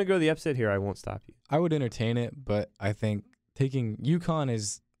 But if you want to go to the upset here, I won't stop you. I would entertain it, but I think taking UConn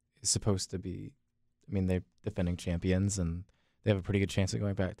is supposed to be, I mean, they're defending champions, and they have a pretty good chance of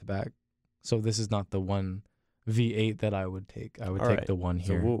going back-to-back. So this is not the one V8 that I would take. I would take the one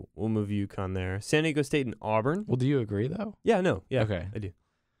here. So we'll move UConn there. San Diego State and Auburn. Well, do you agree, though? Yeah, no. Yeah, okay. I do.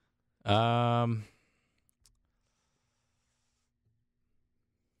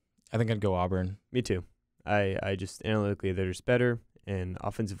 I think I'd go Auburn. Me too. I just analytically they're just better, and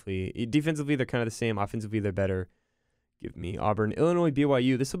defensively they're kind of the same. Offensively they're better. Give me Auburn. Illinois,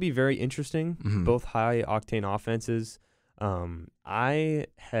 BYU. This will be very interesting. Mm-hmm. Both high octane offenses. I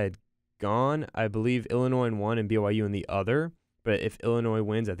had gone, I believe, Illinois in one and BYU in the other. But if Illinois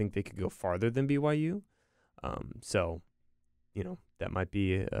wins, I think they could go farther than BYU. So, that might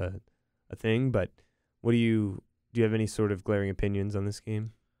be a thing. But do you have any sort of glaring opinions on this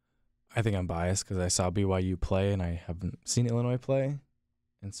game? I think I'm biased because I saw BYU play and I haven't seen Illinois play.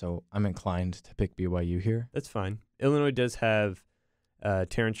 And so I'm inclined to pick BYU here. That's fine. Illinois does have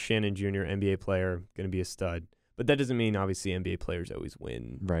Terrence Shannon Jr., NBA player, going to be a stud. But that doesn't mean, obviously, NBA players always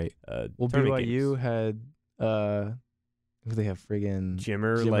win. Right. Well, BYU games. had, who they have, friggin'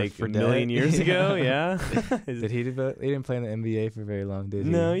 Jimmer like Fredette. a million years ago, yeah. Did he didn't play in the NBA for very long, did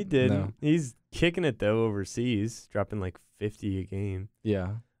he? No, he didn't. No. He's kicking it, though, overseas, dropping like 50 a game.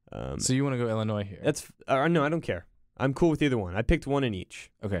 Yeah. So you want to go Illinois here? No, I don't care. I'm cool with either one. I picked one in each.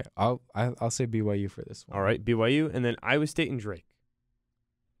 Okay, I'll say BYU for this one. All right, BYU, and then Iowa State and Drake.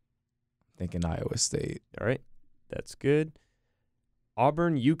 Thinking Iowa State. All right, that's good.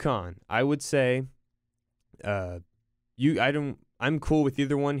 Auburn, UConn. I would say, I'm cool with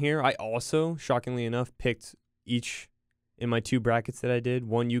either one here. I also, shockingly enough, picked each in my 2 brackets that I did.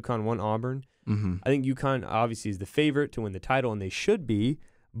 One UConn, one Auburn. Mm-hmm. I think UConn obviously is the favorite to win the title, and they should be.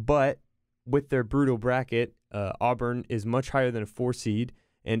 But with their brutal bracket, Auburn is much higher than a 4 seed.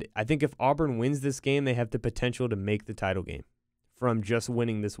 And I think if Auburn wins this game, they have the potential to make the title game from just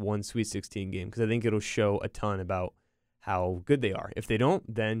winning this one Sweet 16 game, because I think it'll show a ton about how good they are. If they don't,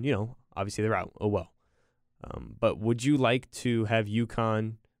 then, obviously they're out. Oh, well. But would you like to have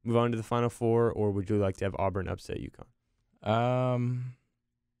UConn move on to the Final Four, or would you like to have Auburn upset UConn?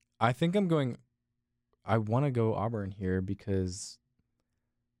 I think I want to go Auburn here because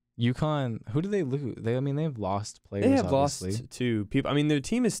UConn, who do they lose? They've lost players. They have obviously. lost to people. I mean, their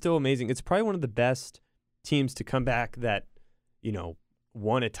team is still amazing. It's probably one of the best teams to come back that,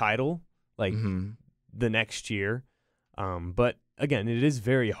 won a title the next year. But again, it is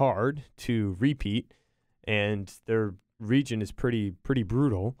very hard to repeat, and their region is pretty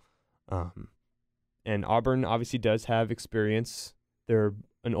brutal. And Auburn obviously does have experience. They're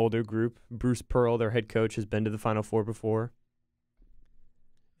an older group. Bruce Pearl, their head coach, has been to the Final Four before.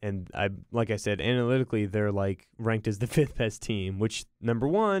 And like I said, analytically, they're like ranked as the 5th best team, which number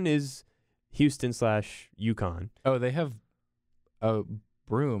 1 is Houston/UConn. Oh, they have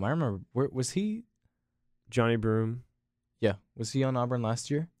Broom. I remember. Where was he? Johnny Broom. Yeah. Was he on Auburn last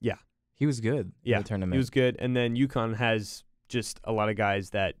year? Yeah. He was good in the tournament. He was good. And then UConn has just a lot of guys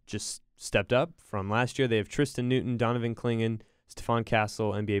that just stepped up from last year. They have Tristan Newton, Donovan Clingan, Stephon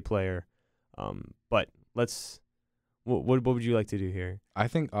Castle, NBA player. But what would you like to do here? I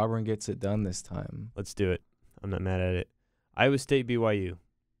think Auburn gets it done this time. Let's do it. I'm not mad at it. Iowa State, BYU.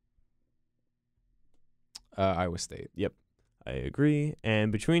 Iowa State. Yep. I agree.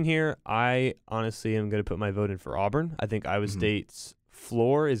 And between here, I honestly am going to put my vote in for Auburn. I think Iowa State's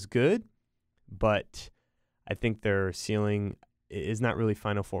floor is good, but I think their ceiling is not really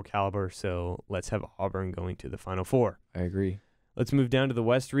Final Four caliber, so let's have Auburn going to the Final Four. I agree. Let's move down to the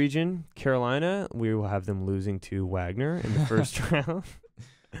West region. Carolina, we will have them losing to Wagner in the first round.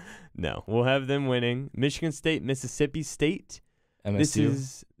 No, we'll have them winning. Michigan State, Mississippi State.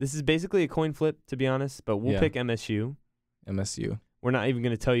 MSU. This is basically a coin flip, to be honest, but we'll pick MSU. MSU. We're not even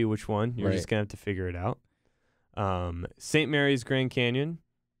going to tell you which one. You're just going to have to figure it out. St. Mary's, Grand Canyon.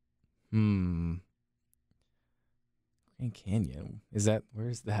 Grand Canyon.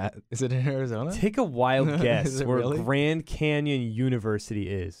 Where's that? Is it in Arizona? Take a wild guess where really? Grand Canyon University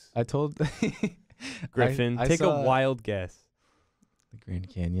is. I told Griffin, I take saw a wild guess. The Grand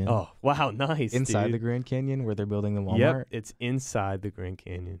Canyon. Oh, wow, nice. Inside dude. the Grand Canyon where they're building the Walmart? Yep, it's inside the Grand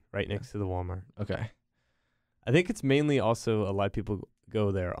Canyon, right next to the Walmart. Okay. I think it's mainly also a lot of people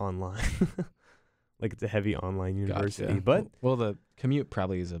go there online. Like it's a heavy online university. Gotcha. But well, the commute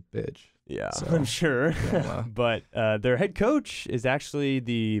probably is a bitch. Yeah, So, I'm sure. yeah. But their head coach is actually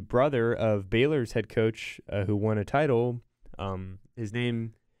the brother of Baylor's head coach who won a title. His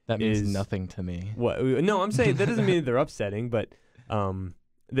name That means is nothing to me. What? No, I'm saying that doesn't mean they're upsetting, but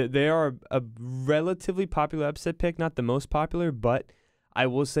they are a relatively popular upset pick, not the most popular, but I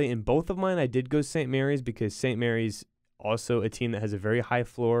will say in both of mine, I did go St. Mary's because St. Mary's also a team that has a very high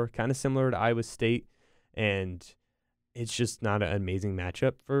floor, kind of similar to Iowa State, and it's just not an amazing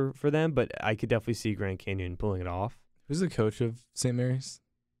matchup for them, but I could definitely see Grand Canyon pulling it off. Who's the coach of St. Mary's?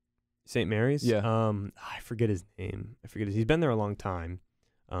 St. Mary's? Yeah. I forget his name. He's been there a long time.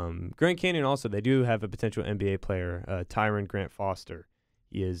 Grand Canyon also, they do have a potential NBA player, Tyron Grant Foster.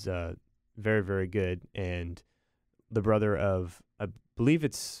 He is very, very good, and the brother of, I believe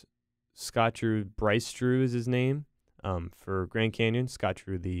it's Scott Drew, Bryce Drew is his name for Grand Canyon. Scott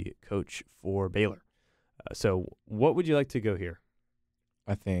Drew, the coach for Baylor. So what would you like to go here?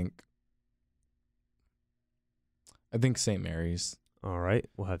 I think St. Mary's. All right,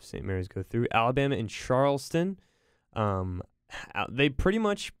 we'll have St. Mary's go through. Alabama and Charleston. They pretty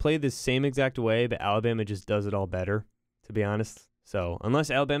much play the same exact way, but Alabama just does it all better, to be honest. So unless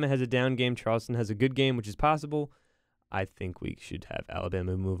Alabama has a down game, Charleston has a good game, which is possible. I think we should have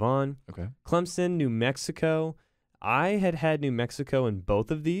Alabama move on. Okay. Clemson, New Mexico. I had New Mexico in both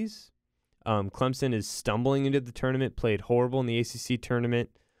of these. Clemson is stumbling into the tournament, played horrible in the ACC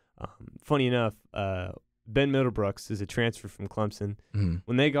tournament. Funny enough, Ben Middlebrooks is a transfer from Clemson. Mm-hmm.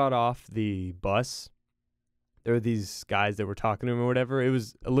 When they got off the bus, there were these guys that were talking to him or whatever. It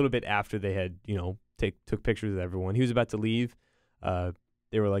was a little bit after they had, took pictures with everyone. He was about to leave.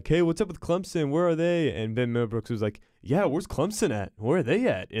 They were like, "Hey, what's up with Clemson? Where are they?" And Ben Middlebrooks was like, "Yeah, where's Clemson at? Where are they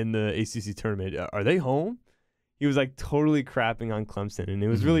at in the ACC tournament? Are they home?" He was like totally crapping on Clemson, and it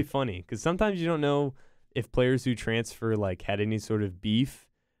was really funny because sometimes you don't know if players who transfer like had any sort of beef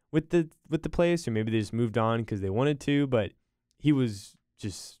with the place, or maybe they just moved on because they wanted to. But he was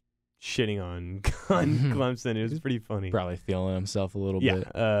just shitting on Clemson. It was pretty funny. Probably feeling himself a little Yeah.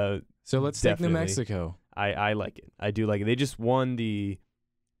 bit. So let's take New Mexico. I like it. I do like it. They just won the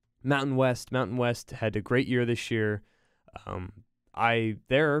Mountain West. Mountain West had a great year this year.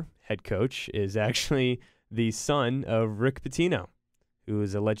 Their head coach is actually the son of Rick Pitino, who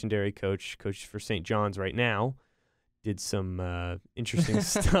is a legendary coach for St. John's right now. Did some interesting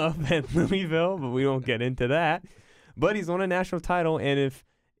stuff at Louisville, but we won't get into that. But he's won a national title, and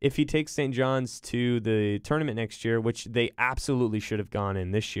if he takes St. John's to the tournament next year, which they absolutely should have gone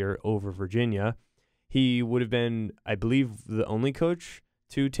in this year over Virginia, he would have been, I believe, the only coach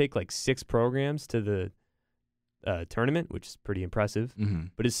to take like 6 programs to the tournament, which is pretty impressive. Mm-hmm.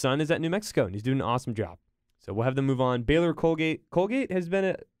 But his son is at New Mexico, and he's doing an awesome job. So we'll have them move on. Baylor, Colgate. Colgate has been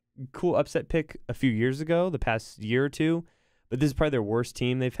a cool upset pick a few years ago, the past year or two, but this is probably their worst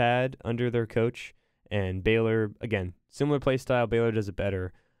team they've had under their coach. And Baylor, again, similar play style. Baylor does it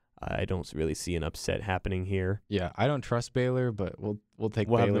better. I don't really see an upset happening here. Yeah, I don't trust Baylor, but we'll take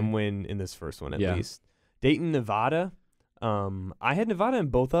We'll Baylor. have them win in this first one at least. Dayton, Nevada. I had Nevada in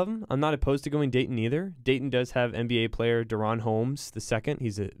both of them. I'm not opposed to going Dayton either. Dayton does have NBA player Deron Holmes II.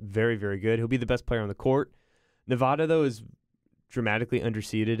 He's a very, very good. He'll be the best player on the court. Nevada, though, is dramatically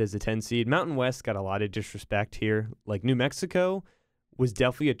underseeded as a 10 seed. Mountain West got a lot of disrespect here. Like New Mexico was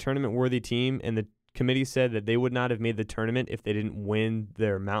definitely a tournament-worthy team, and the committee said that they would not have made the tournament if they didn't win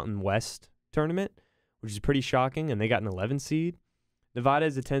their Mountain West tournament, which is pretty shocking, and they got an 11 seed. Nevada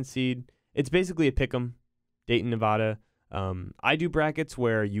is a 10 seed. It's basically a pick 'em. Dayton, Nevada. I do brackets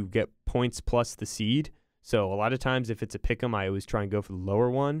where you get points plus the seed. So a lot of times if it's a pick 'em, I always try and go for the lower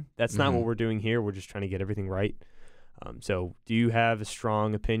one. That's not what we're doing here. We're just trying to get everything right. So do you have a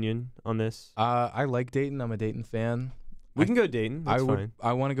strong opinion on this? I like Dayton. I'm a Dayton fan. We can go Dayton. That's fine.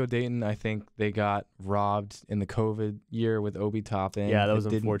 I want to go Dayton. I think they got robbed in the COVID year with Obi Toppin. Yeah, that was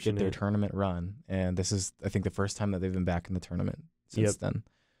didn't unfortunate. Get their tournament run, and this is, I think, the first time that they've been back in the tournament since then.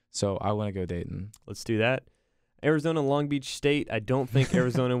 So I want to go Dayton. Let's do that. Arizona, Long Beach State. I don't think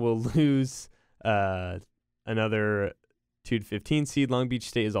Arizona will lose another 2-15 seed. Long Beach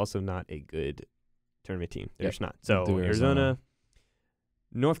State is also not a good tournament team. They're just not. So Arizona,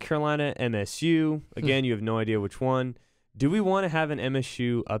 North Carolina, MSU. Again, you have no idea which one. Do we want to have an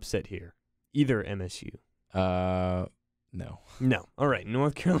MSU upset here? Either MSU. No. No. All right.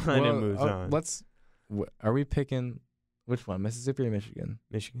 North Carolina moves on. Are we picking which one? Mississippi or Michigan?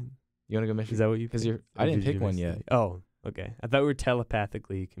 Michigan. You want to go Michigan? Is that what you? Because I didn't pick one yet. Oh, okay. I thought we were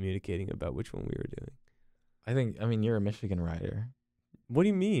telepathically communicating about which one we were doing. I mean, you're a Michigan rider. What do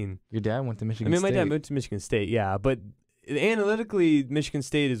you mean? Your dad went to Michigan State. My dad moved to Michigan State, yeah. But analytically, Michigan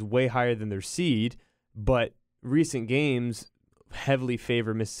State is way higher than their seed. But recent games heavily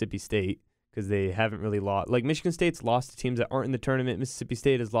favor Mississippi State because they haven't really lost. Like, Michigan State's lost to teams that aren't in the tournament. Mississippi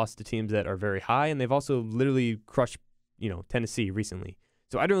State has lost to teams that are very high. And they've also literally crushed, Tennessee recently.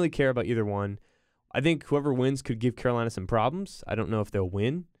 So I don't really care about either one. I think whoever wins could give Carolina some problems. I don't know if they'll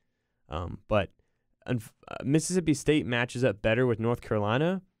win. But Mississippi State matches up better with North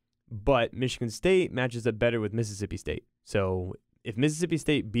Carolina, but Michigan State matches up better with Mississippi State. So if Mississippi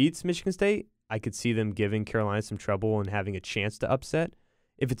State beats Michigan State, I could see them giving Carolina some trouble and having a chance to upset.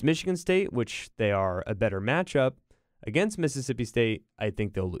 If it's Michigan State, which they are a better matchup against Mississippi State, I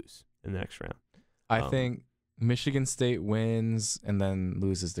think they'll lose in the next round. I think Michigan State wins and then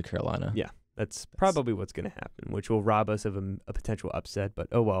loses to Carolina. Yeah, that's probably what's going to happen, which will rob us of a potential upset. But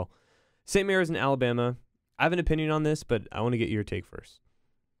oh well. St. Mary's and Alabama. I have an opinion on this, but I want to get your take first.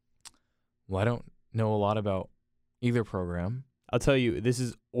 Well, I don't know a lot about either program. I'll tell you, this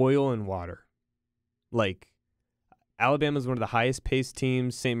is oil and water. Like, Alabama's one of the highest paced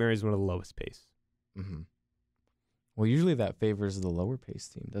teams. St. Mary's one of the lowest paced. Mm-hmm. Well, usually that favors the lower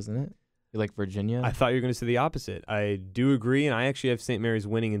paced team, doesn't it? Like Virginia? I thought you were going to say the opposite. I do agree, and I actually have St. Mary's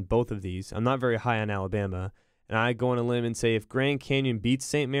winning in both of these. I'm not very high on Alabama, and I go on a limb and say if Grand Canyon beats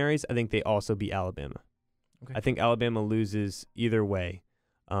St. Mary's, I think they also beat Alabama. Okay. I think Alabama loses either way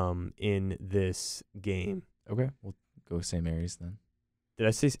in this game. Okay, we'll go with St. Mary's then. Did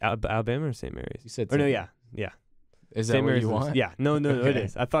I say Alabama or St. Mary's? You said. Or no, yeah. Is that what you want? Yeah, no, okay. It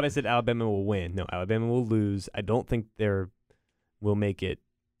is. I thought I said Alabama will win. No, Alabama will lose. I don't think will make it.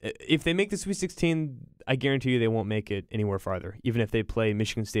 If they make the Sweet 16, I guarantee you they won't make it anywhere farther, even if they play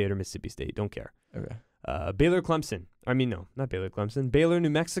Michigan State or Mississippi State. Don't care. Okay. Baylor, Clemson. I mean, no, not Baylor, Clemson. Baylor, New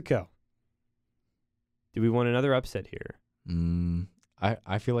Mexico. Do we want another upset here?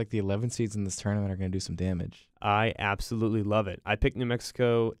 I feel like the 11 seeds in this tournament are going to do some damage. I absolutely love it. I picked New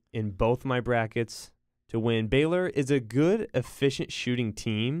Mexico in both my brackets to win. Baylor is a good, efficient shooting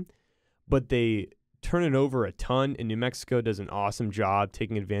team, but they turn it over a ton, and New Mexico does an awesome job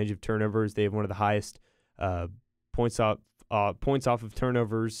taking advantage of turnovers. They have one of the highest points off of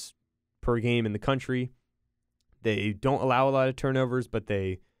turnovers per game in the country. They don't allow a lot of turnovers, but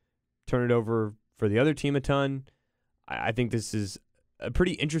they turn it over for the other team a ton. I think this is a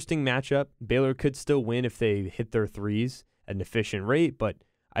pretty interesting matchup. Baylor could still win if they hit their threes at an efficient rate, but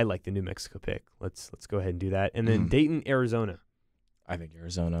I like the New Mexico pick. Let's go ahead and do that. And then Dayton, Arizona. I think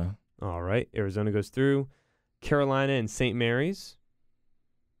Arizona. All right, Arizona goes through. Carolina and St. Mary's.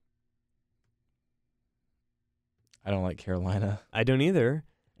 I don't like Carolina. I don't either.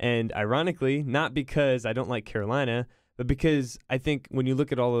 And ironically, not because I don't like Carolina, but because I think when you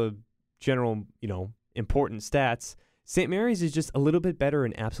look at all the general, important stats, St. Mary's is just a little bit better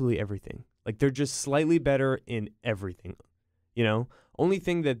in absolutely everything. Like, they're just slightly better in everything. Only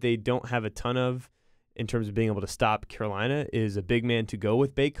thing that they don't have a ton of in terms of being able to stop Carolina is a big man to go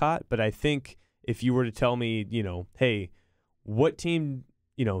with Baycott. But I think if you were to tell me, hey, what team,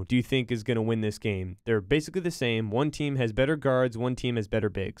 do you think is going to win this game? They're basically the same. One team has better guards. One team has better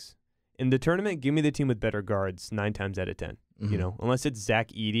bigs. in the tournament, give me the team with better guards 9 times out of 10. Mhm. You know, unless it's Zach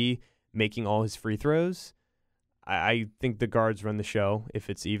Edey making all his free throws, I think the guards run the show if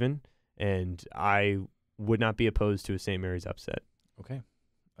it's even, and I would not be opposed to a St. Mary's upset. Okay.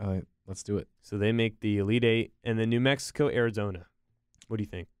 Let's do it. So they make the Elite Eight, and then New Mexico, Arizona. What do you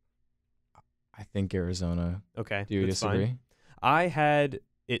think? I think Arizona. Okay. Do you that's disagree? fine. I had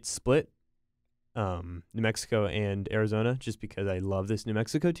it split, New Mexico and Arizona, just because I love this New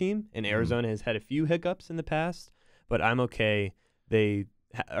Mexico team, and Arizona has had a few hiccups in the past, but I'm okay. They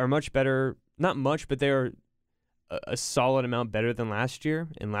are much better, not much, but they are a solid amount better than last year,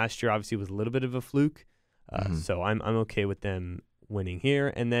 and last year obviously was a little bit of a fluke, so I'm okay with them winning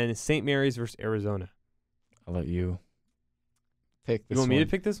here. And then St. Mary's versus Arizona. I'll let you pick this You want one. me to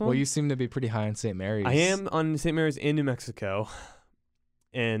pick this one? Well, you seem to be pretty high on St. Mary's. I am on St. Mary's in New Mexico,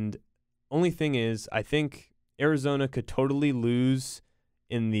 and only thing is, I think Arizona could totally lose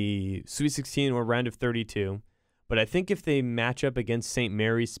in the Sweet 16 or round of 32, but I think if they match up against St.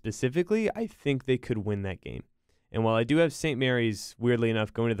 Mary's specifically, I think they could win that game. And while I do have St. Mary's, weirdly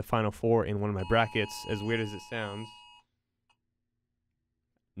enough, going to the Final Four in one of my brackets, as weird as it sounds,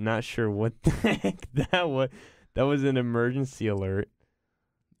 not sure what the heck that was. That was an emergency alert.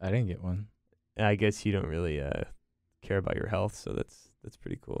 I didn't get one. I guess you don't really care about your health, so that's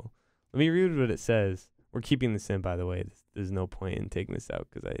pretty cool. Let me read what it says. We're keeping this in, by the way. There's no point in taking this out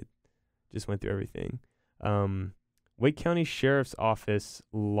because I just went through everything. Wake County Sheriff's Office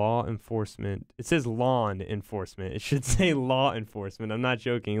Law Enforcement. It says lawn enforcement. It should say law enforcement. I'm not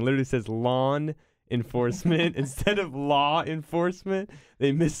joking. It literally says lawn enforcement instead of law enforcement.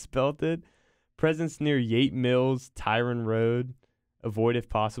 They misspelt it. Presence near Yate Mills, Tyron Road. Avoid if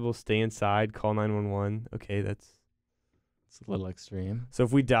possible. Stay inside. Call 911. Okay, it's a little extreme. So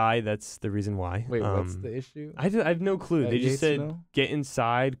if we die, that's the reason why. Wait, what's the issue? I have no clue. They just said Yatesville? get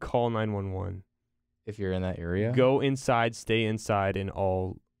inside, call 911. If you're in that area, Go inside, stay inside in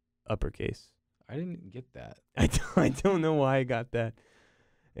all uppercase. I didn't get that. I don't know why I got that.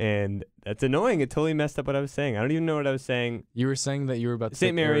 And that's annoying. It totally messed up what I was saying. I don't even know what I was saying. You were saying that you were about to St.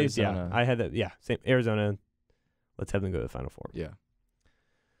 pick Mary's, Arizona. yeah. I had that. Yeah, Arizona. Let's have them go to the Final Four. Yeah.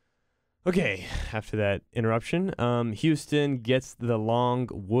 Okay, after that interruption, Houston gets the long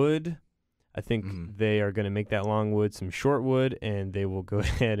wood. I think they are going to make that long wood some short wood, and they will go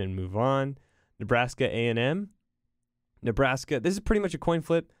ahead and move on. Nebraska A&M. Nebraska, this is pretty much a coin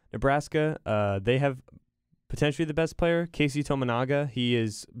flip. Nebraska, they have potentially the best player, Casey Tominaga. He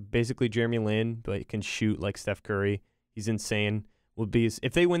is basically Jeremy Lin, but he can shoot like Steph Curry. He's insane.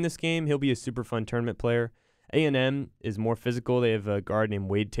 If they win this game, he'll be a super fun tournament player. A&M is more physical. They have a guard named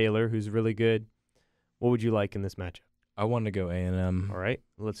Wade Taylor who's really good. What would you like in this matchup? I want to go A&M. All right,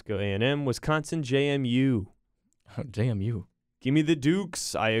 let's go A&M. Wisconsin JMU. JMU. Give me the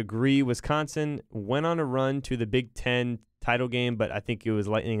Dukes. I agree. Wisconsin went on a run to the Big Ten title game, but I think it was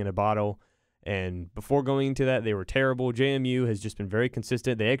lightning in a bottle. And before going into that, they were terrible. JMU has just been very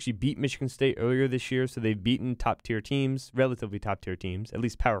consistent. They actually beat Michigan State earlier this year, so they've beaten top-tier teams, relatively top-tier teams, at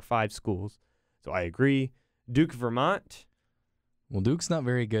least Power 5 schools. So I agree. Duke, Vermont. Well, Duke's not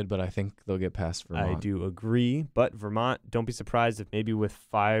very good, but I think they'll get past Vermont. I do agree. But Vermont, don't be surprised if maybe with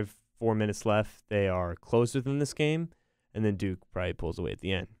 4 minutes left, they are closer than this game, and then Duke probably pulls away at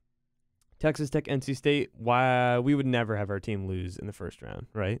the end. Texas Tech, NC State, why we would never have our team lose in the first round,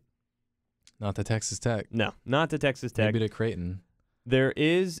 right? Not the Texas Tech. No, not to Texas Tech. Maybe to Creighton. There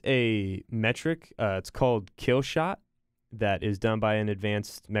is a metric. It's called kill shot that is done by an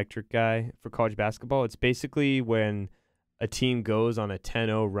advanced metric guy for college basketball. It's basically when a team goes on a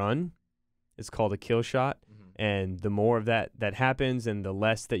 10-0 run. It's called a kill shot. And the more of that happens and the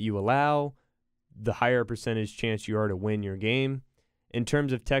less that you allow, the higher percentage chance you are to win your game. In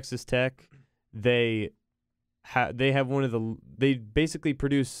terms of Texas Tech, they basically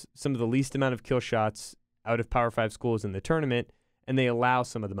produce some of the least amount of kill shots out of Power 5 schools in the tournament, and they allow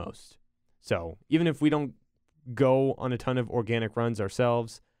some of the most. So even if we don't go on a ton of organic runs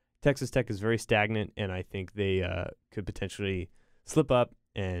ourselves, Texas Tech is very stagnant, and I think they could potentially slip up,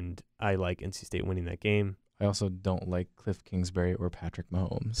 and I like NC State winning that game. I also don't like Cliff Kingsbury or Patrick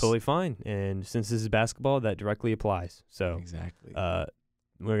Mahomes. Totally fine. And since this is basketball, that directly applies. So exactly.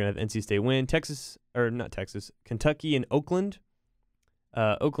 We're going to have NC State win. Kentucky and Oakland.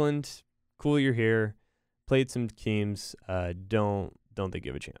 Oakland, cool you're here. Played some teams. Don't think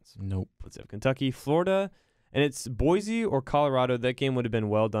you have a chance. Nope. Let's have Kentucky. Florida, and it's Boise or Colorado. That game would have been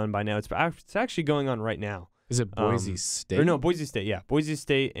well done by now. It's actually going on right now. Is it Boise State? Or no, Boise State, yeah. Boise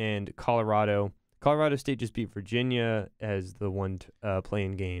State and Colorado. Colorado State just beat Virginia as the one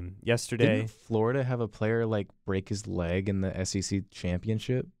playing game yesterday. Didn't Florida have a player break his leg in the SEC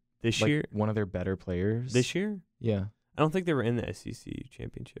championship? This like year? one of their better players. This year? Yeah. I don't think they were in the SEC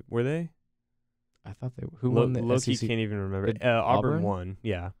championship. Were they? I thought they were. Who won the Loki SEC? can't even remember. Did Auburn Auburn? won.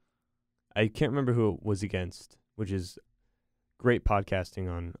 Yeah. I can't remember who it was against, which is great podcasting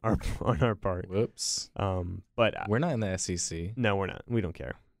on our part. Whoops. But We're not in the SEC. no, we're not. We don't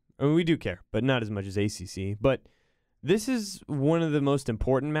care. I mean, we do care, but not as much as ACC. But this is one of the most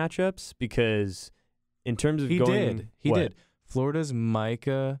important matchups because in terms of He going... He what? did. Florida's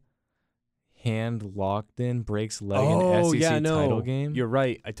Micah hand locked in, breaks leg Oh, in SEC yeah, no. title game. You're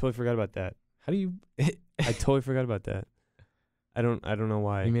right. I totally forgot about that. How do you? I totally forgot about that. I don't know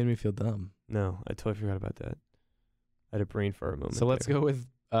why. You made me feel dumb. No, I totally forgot about that. I had a brain fart moment. So let's there. go with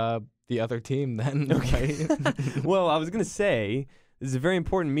the other team then. Okay. right? Well, I was going to say this is a very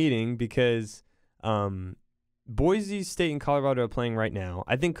important meeting because Boise State and Colorado are playing right now.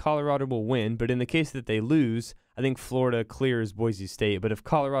 I think Colorado will win, but in the case that they lose, I think Florida clears Boise State. But if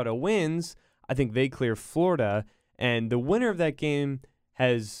Colorado wins, I think they clear Florida. And the winner of that game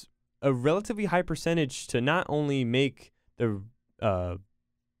has a relatively high percentage to not only make the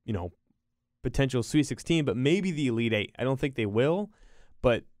potential Sweet 16, but maybe the Elite Eight. I don't think they will,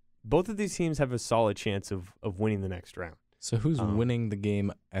 but both of these teams have a solid chance of winning the next round. So who's winning the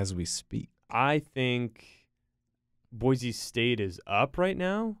game as we speak? I think Boise State is up right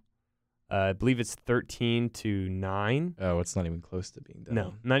now. I believe it's 13-9. Oh, it's not even close to being done.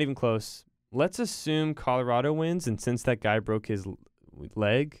 No, not even close. Let's assume Colorado wins, and since that guy broke his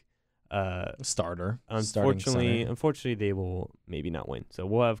leg, Starting unfortunately, they will maybe not win. So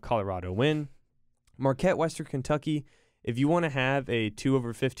we'll have Colorado win. Marquette, Western Kentucky. If you want to have a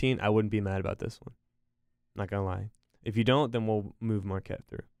 2/15, I wouldn't be mad about this one. Not gonna lie. If you don't, then we'll move Marquette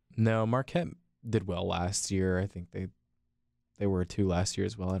through. No, Marquette did well last year. I think they were a 2 last year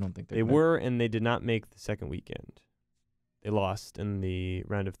as well. I don't think They were, and they did not make the second weekend. They lost in the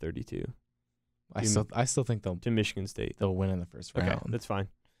round of 32 I still think to Michigan State. they'll win in the first round. Okay, that's fine.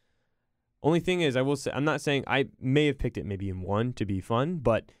 Only thing is, I will say, I'm not saying I may have picked it maybe in 1 to be fun,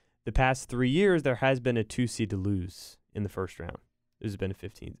 but the past 3 years there has been a 2 seed to lose in the first round. There's been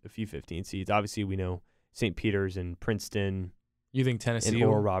a few 15 seeds. Obviously, we know St. Peter's and Princeton. You think Tennessee and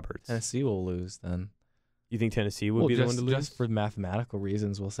Oral Roberts? Tennessee will lose then? You think Tennessee will be the one to lose? Just for mathematical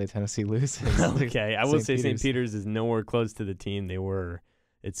reasons, we'll say Tennessee loses. Okay, I will say St. Peter's is nowhere close to the team they were.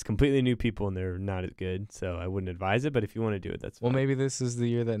 It's completely new people, and they're not as good, so I wouldn't advise it. But if you want to do it, that's fine. Well, maybe this is the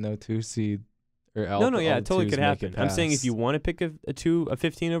year that no 2 seed or it totally could happen. I'm saying if you want to pick a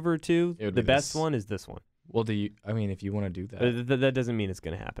 15 over a 2, the best one is this one. Well, if you want to do that, But that doesn't mean it's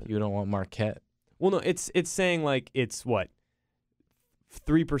going to happen. you don't want Marquette. Well, no, it's saying like it's what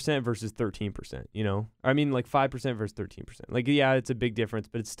 3% versus 13%. You know, I mean like 5% versus 13%. Like yeah, it's a big difference,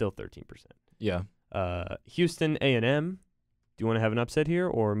 but it's still 13%. Yeah. Houston A&M. Do you want to have an upset here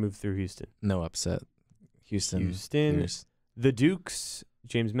or move through Houston? No upset. Houston. The Dukes.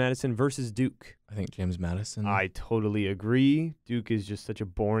 James Madison versus Duke. I think James Madison. I totally agree. Duke is just such a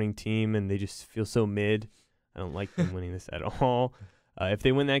boring team, and they just feel so mid. I don't like them winning this at all. If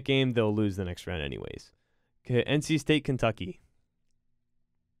they win that game, they'll lose the next round anyways. Okay, NC State, Kentucky.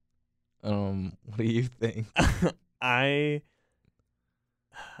 What do you think?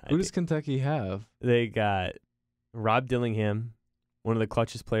 Who does Kentucky have? They got Rob Dillingham, one of the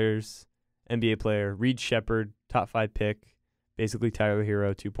clutchest players, NBA player. Reed Shepherd, top 5 pick. Basically Tyler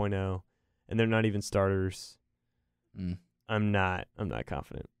Hero 2.0, and they're not even starters. I'm not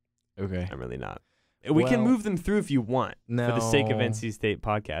confident. Okay. I'm really not. We can move them through if you want for the sake of NC State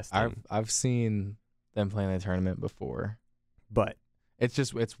podcasting. I've seen them play in the tournament before. But it's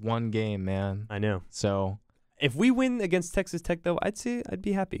one game, man. I know. So if we win against Texas Tech though, I'd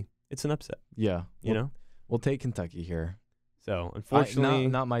be happy. It's an upset. Yeah. We'll take Kentucky here. So unfortunately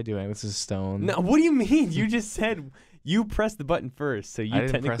not my doing. This is Stone. No, what do you mean? You just said you pressed the button first, so you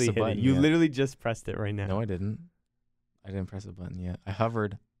technically hit it. You literally just pressed it right now. No, I didn't. I didn't press the button yet. I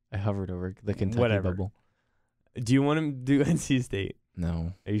hovered over the Kentucky bubble. Do you want to do NC State?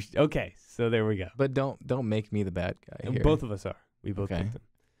 No. Okay, so there we go. But don't make me the bad guy here. Both of us are. We both picked them.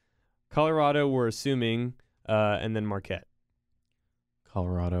 Colorado, we're assuming, and then Marquette.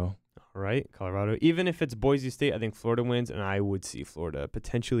 Colorado. All right, Colorado. Even if it's Boise State, I think Florida wins, and I would see Florida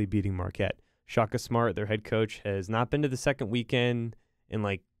potentially beating Marquette. Shaka Smart, their head coach, has not been to the second weekend in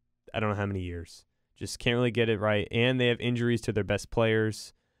I don't know how many years. Just can't really get it right. And they have injuries to their best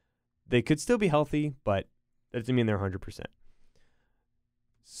players. They could still be healthy, but that doesn't mean they're 100%.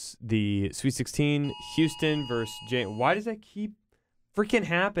 The Sweet 16, Houston versus Why does that keep freaking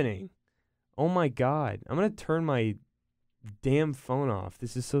happening? Oh, my God. I'm going to turn my damn phone off.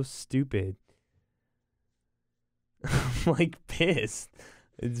 This is so stupid. I'm pissed.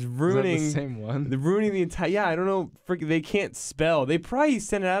 It's Is that ruining. the same one? They're ruining the entire. Yeah, I don't know. They can't spell. They probably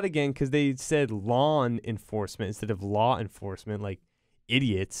sent it out again because they said lawn enforcement instead of law enforcement. Like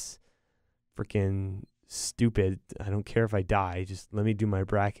idiots. Freaking stupid. I don't care if I die. Just let me do my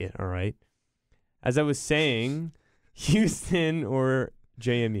bracket. All right. As I was saying, Houston or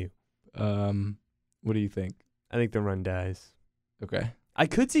JMU. What do you think? I think the run dies. Okay. I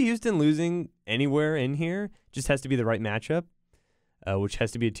could see Houston losing anywhere in here. Just has to be the right matchup, which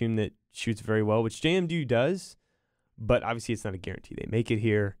has to be a team that shoots very well, which JMU does. But obviously, it's not a guarantee they make it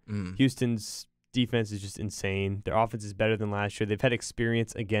here. Houston's defense is just insane. Their offense is better than last year. They've had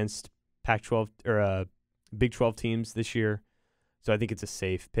experience against Pac-12 or Big 12 teams this year, so I think it's a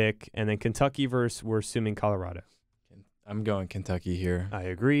safe pick. And then Kentucky versus, we're assuming, Colorado. I'm going Kentucky here. I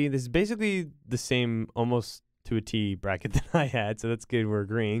agree. This is basically the same, almost to a T bracket that I had, so that's good. We're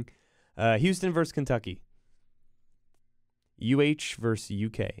agreeing. Houston versus Kentucky. UH versus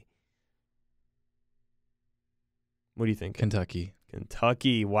UK. What do you think? Kentucky.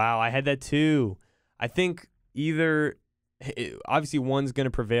 Kentucky. Wow, I had that too. I think either, obviously one's going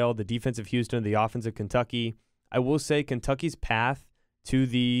to prevail, the defense of Houston, the offense of Kentucky. I will say Kentucky's path to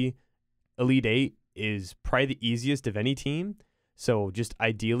the Elite Eight is probably the easiest of any team. So just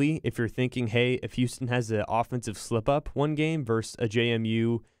ideally, if you're thinking, hey, if Houston has an offensive slip-up one game versus a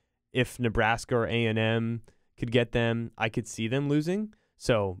JMU, if Nebraska or A&M could get them, I could see them losing.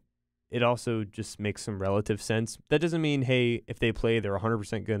 So it also just makes some relative sense. That doesn't mean, hey, if they play, they're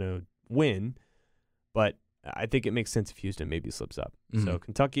 100% going to win. But I think it makes sense if Houston maybe slips up. So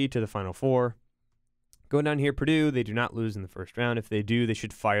Kentucky to the Final Four. Going down here, Purdue, they do not lose in the first round. If they do, they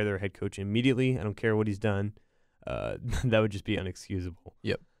should fire their head coach immediately. I don't care what he's done. That would just be unexcusable.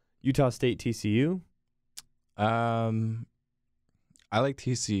 Yep. Utah State, TCU. I like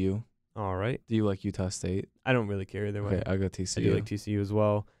TCU. All right. Do you like Utah State? I don't really care either way. Okay, I'll go TCU. I do like TCU as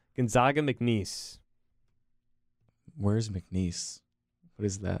well. Gonzaga, McNeese. Where's McNeese? What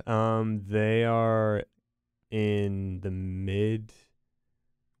is that? They are in the mid.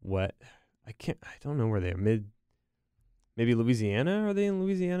 What? I don't know where they are. Maybe Louisiana? Are they in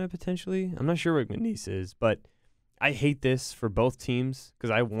Louisiana potentially? I'm not sure where McNeese is, but I hate this for both teams because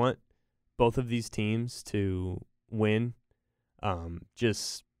I want both of these teams to win.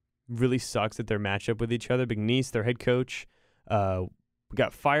 Just really sucks that they're matched up with each other. McNeese, their head coach,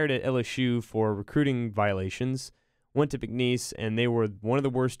 got fired at LSU for recruiting violations, went to McNeese, and they were one of the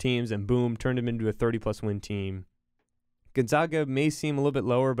worst teams, and boom, turned them into a 30-plus win team. Gonzaga may seem a little bit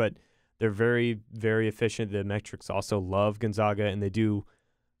lower, but they're very, very efficient. The metrics also love Gonzaga, and they do,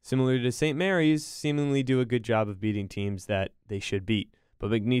 similar to St. Mary's, seemingly do a good job of beating teams that they should beat.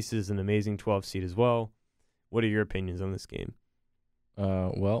 But McNeese is an amazing 12 seed as well. What are your opinions on this game?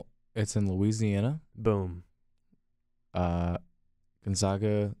 Well, it's in Louisiana. Boom.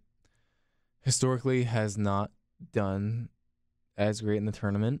 Gonzaga historically has not done as great in the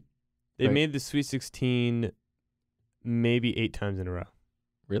tournament. They made the Sweet 16 maybe 8 times in a row.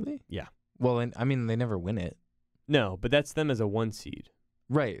 Really? Yeah. Well, I mean, they never win it. No, but that's them as a 1 seed.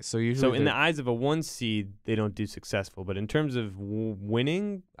 Right. So usually, in the eyes of a 1 seed, they don't do successful. But in terms of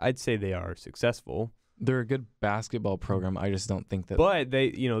winning, I'd say they are successful. They're a good basketball program. I just don't think that. But they,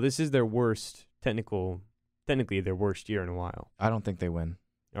 this is their worst technically their worst year in a while. I don't think they win.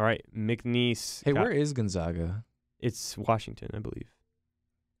 All right, McNeese. Hey, where is Gonzaga? It's Washington, I believe.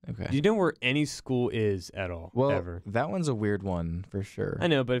 Okay. Do you know where any school is at all? Well, ever? That one's a weird one for sure. I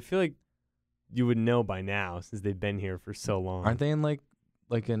know, but I feel like you would know by now since they've been here for so long. Aren't they in like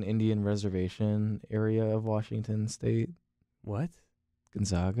an Indian reservation area of Washington State? What?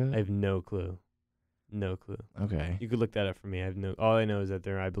 Gonzaga? I have no clue. No clue. Okay. You could look that up for me. All I know is that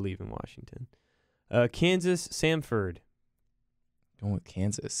they're, I believe, in Washington. Kansas, Samford. Going with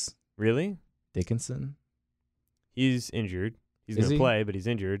Kansas. Really? Dickinson? He's injured. He's going to play, but he's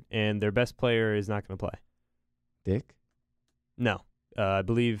injured. And their best player is not going to play. Dick? No. I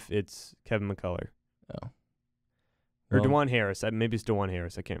believe it's Kevin McCullough. Oh. Or DeJuan Harris. Maybe it's DeJuan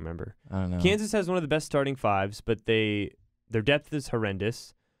Harris. I can't remember. I don't know. Kansas has one of the best starting fives, but their depth is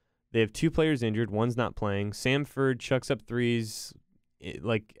horrendous. They have 2 players injured. One's not playing. Samford chucks up threes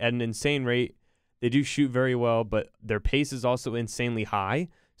like at an insane rate. They do shoot very well, but their pace is also insanely high,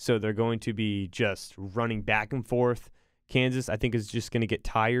 so they're going to be just running back and forth. Kansas, I think, is just going to get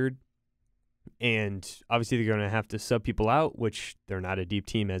tired, and obviously they're going to have to sub people out, which they're not a deep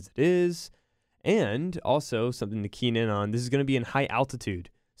team as it is. And also something to keen in on, this is going to be in high altitude,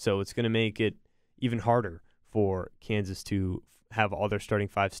 so it's going to make it even harder for Kansas to have all their starting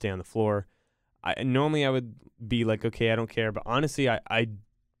 5 stay on the floor. Normally I would be like, okay, I don't care, but honestly, I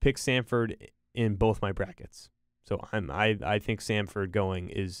pick Samford in both my brackets. So I think Samford going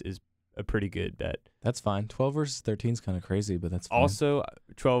is a pretty good bet. That's fine. 12 versus 13 is kind of crazy, but that's fine. Also,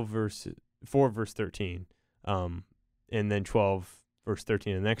 4 versus 13, and then 12 versus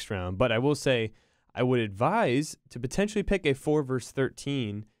 13 in the next round. But I will say, I would advise to potentially pick a 4 versus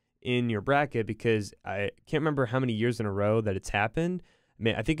 13 in your bracket because I can't remember how many years in a row that it's happened.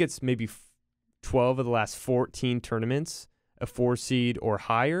 I think it's maybe 12 of the last 14 tournaments, a 4 seed or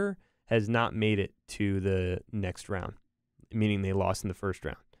higher has not made it to the next round, meaning they lost in the first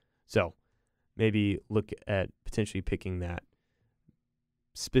round. So maybe look at potentially picking that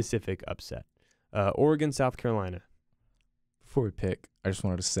specific upset. Oregon, South Carolina. Before we pick, I just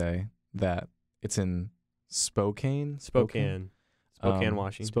wanted to say that it's in Spokane, Washington.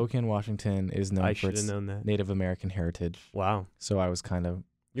 Spokane, Washington is known for its known that. Native American heritage. Wow. So I was kind of...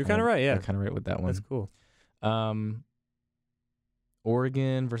 You're kind of right, yeah. Kind of right with that one. That's cool.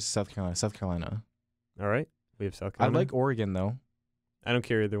 Oregon versus South Carolina. South Carolina. All right. We have South I Carolina. like Oregon, though. I don't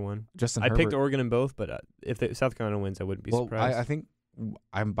care either one. Justin I Herbert. picked Oregon in both, but if South Carolina wins, I wouldn't be surprised. I think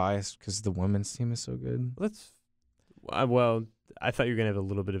I'm biased because the women's team is so good. Well, I thought you were going to have a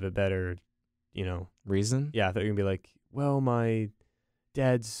little bit of a better, Reason? Yeah, I thought you were going to be like, well, my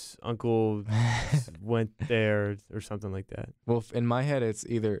dad's uncle went there or something like that. Well, in my head, it's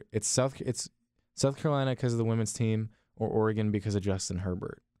either South Carolina because of the women's team or Oregon because of Justin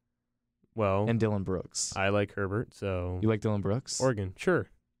Herbert. Well, and Dylan Brooks. I like Herbert, so... You like Dylan Brooks? Oregon, sure.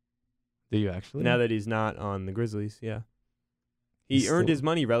 Do you actually? Now that he's not on the Grizzlies, yeah. He earned his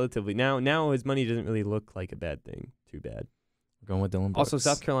money relatively. Now his money doesn't really look like a bad thing. Too bad. We're going with Dylan Brooks. Also,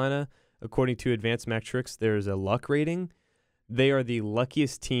 South Carolina, according to Advanced Metrics, there's a luck rating. They are the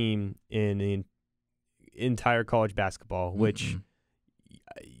luckiest team in the entire college basketball, which,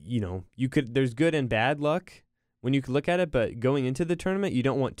 there's good and bad luck when you could look at it, but going into the tournament, you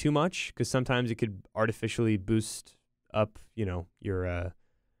don't want too much because sometimes it could artificially boost up, your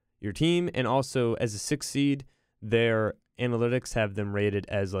team. And also, as a 6th seed, their analytics have them rated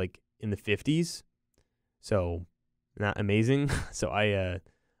as like in the 50s, so not amazing. So I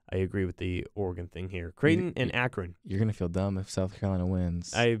agree with the Oregon thing here. Creighton and Akron. You're gonna feel dumb if South Carolina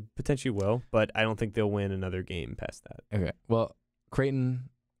wins. I potentially will, but I don't think they'll win another game past that. Okay. Well, Creighton.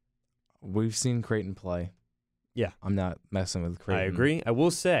 We've seen Creighton play. Yeah. I'm not messing with Creighton. I agree. I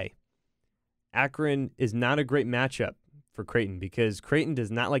will say, Akron is not a great matchup for Creighton because Creighton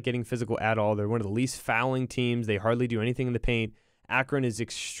does not like getting physical at all. They're one of the least fouling teams. They hardly do anything in the paint. Akron is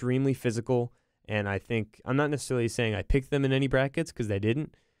extremely physical, and I'm not necessarily saying I picked them in any brackets because they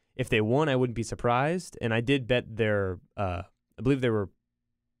didn't. If they won, I wouldn't be surprised, and I did bet I believe they were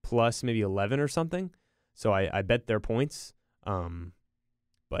plus maybe 11 or something, so I bet their points.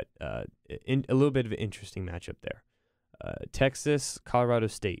 But a little bit of an interesting matchup there. Texas, Colorado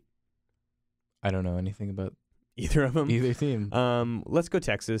State. I don't know anything about either of them. Either team. Let's go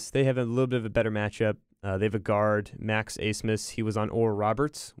Texas. They have a little bit of a better matchup. They have a guard, Max Asmus. He was on Oral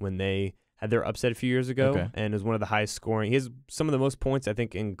Roberts when they had their upset a few years ago, and is one of the highest scoring. He has some of the most points, I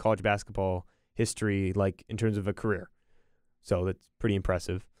think, in college basketball history, like in terms of a career. So that's pretty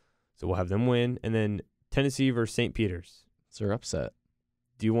impressive. So we'll have them win. And then Tennessee versus St. Peter's. It's our upset.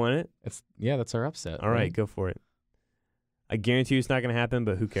 Do you want it? That's our upset. All right, go for it. I guarantee you it's not going to happen,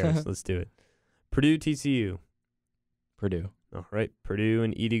 but who cares? Let's do it. Purdue, TCU. Purdue. All right, Purdue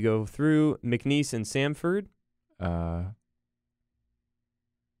and Edie go through. McNeese and Samford.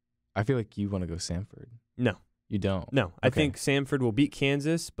 I feel like you want to go Samford. No. You don't? No. I think Samford will beat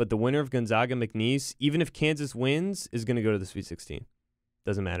Kansas, but the winner of Gonzaga-McNeese, even if Kansas wins, is going to go to the Sweet 16.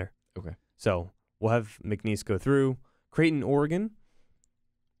 Doesn't matter. Okay. So we'll have McNeese go through. Creighton, Oregon.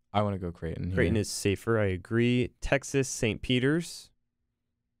 I want to go Creighton. Creighton is safer. I agree. Texas, St. Peter's.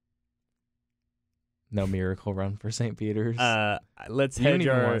 No miracle run for St. Peter's. Let's you hedge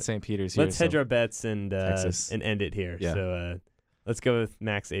don't our want St. Peter's here, let's hedge our bets and end it here. Yeah. So let's go with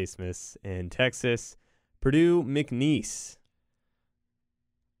Max Asmus and Texas. Purdue, McNeese.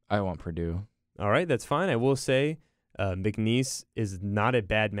 I want Purdue. All right, that's fine. I will say McNeese is not a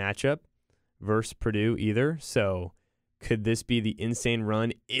bad matchup versus Purdue either. So could this be the insane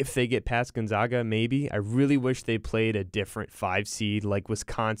run if they get past Gonzaga? Maybe. I really wish they played a different 5 seed like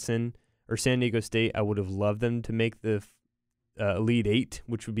Wisconsin or San Diego State. I would have loved them to make the Elite 8,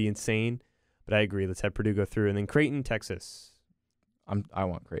 which would be insane. But I agree. Let's have Purdue go through. And then Creighton, Texas. I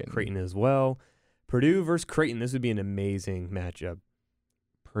want Creighton. Creighton as well. Purdue versus Creighton. This would be an amazing matchup.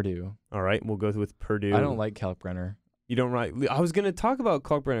 Purdue. All right, we'll go with Purdue. I don't like Kalkbrenner. You don't right? I was going to talk about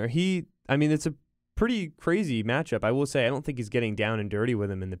Kalkbrenner. It's a pretty crazy matchup. I will say I don't think he's getting down and dirty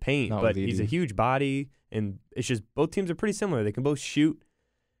with him in the paint, but he's a huge body, and it's just both teams are pretty similar. They can both shoot,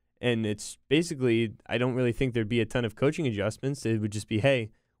 And it's basically, I don't really think there'd be a ton of coaching adjustments. It would just be, hey,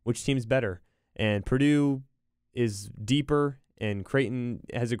 which team's better? And Purdue is deeper, and Creighton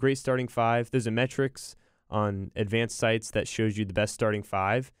has a great starting five. There's a metrics on advanced sites that shows you the best starting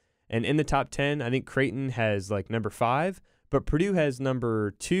five. And in the top 10, I think Creighton has like number 5, but Purdue has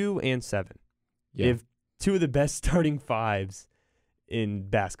number 2 and 7. Yeah. They have 2 of the best starting fives in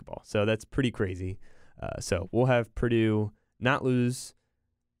basketball. So that's pretty crazy. So we'll have Purdue not lose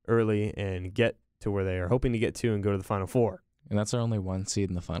early and get to where they are hoping to get to and go to the Final Four. And that's our only 1 seed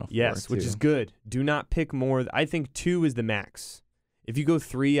in the Final Four. Yes, which is good. Do not pick more. I think 2 is the max. If you go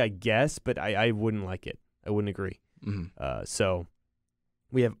 3, I guess, but I wouldn't like it. I wouldn't agree. Mm-hmm. So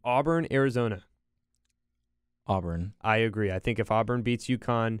we have Auburn, Arizona. Auburn. I agree. I think if Auburn beats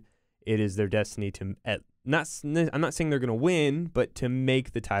UConn, it is their destiny to I'm not saying they're going to win, but to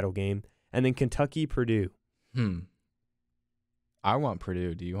make the title game. And then Kentucky, Purdue. I want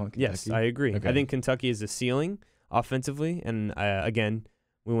Purdue. Do you want Kentucky? Yes, I agree. Okay. I think Kentucky is the ceiling offensively. And again,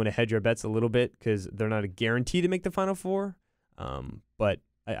 we want to hedge our bets a little bit because they're not a guarantee to make the Final Four. But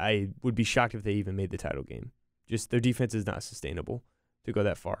I would be shocked if they even made the title game. Just their defense is not sustainable to go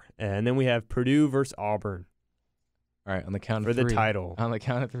that far. And then we have Purdue versus Auburn. All right, on the count for of 3. For the title. On the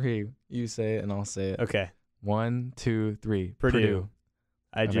count of 3, you say it and I'll say it. Okay. 1, 2, 3. Purdue.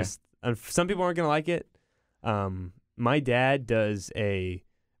 Okay. Some people aren't going to like it. My dad does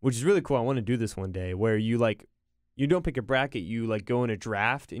which is really cool. I want to do this one day, where you don't pick a bracket. You go in a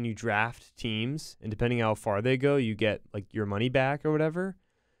draft and you draft teams, and depending on how far they go, you get your money back or whatever.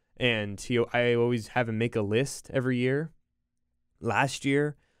 And I always have him make a list every year. Last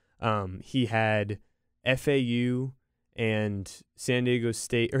year, he had FAU and San Diego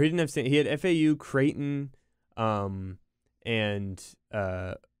State, or he didn't have he had FAU, Creighton, and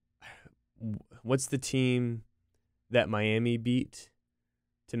what's the team that Miami beat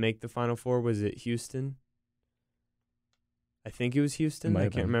to make the Final Four? Was it Houston? I think it was Houston. I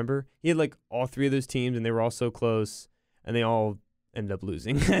can't remember. He had all 3 of those teams, and they were all so close, and they all ended up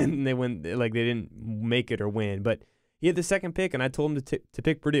losing, and they went they didn't make it or win. But he had the second pick, and I told him to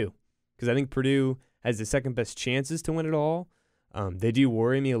pick Purdue because I think Purdue has the second best chances to win it all. They do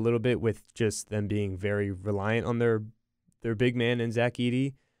worry me a little bit with just them being very reliant on their big man and Zach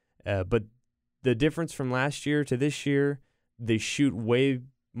Edey. But the difference from last year to this year, they shoot way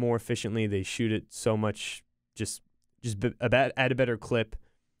more efficiently. They shoot it so much just at a better clip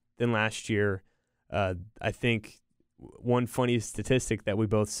than last year. I think one funny statistic that we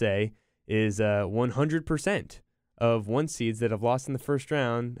both say is 100% of 1 seeds that have lost in the first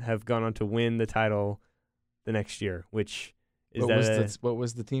round have gone on to win the title the next year, which is what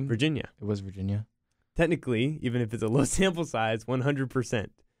was the team? Virginia. It was Virginia. Technically, even if it's a low sample size, 100%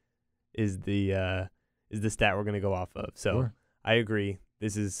 is the stat we're going to go off of. So sure. I agree.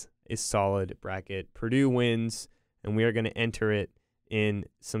 This is a solid bracket. Purdue wins, and we are going to enter it in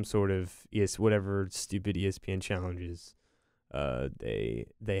some sort of whatever stupid ESPN challenges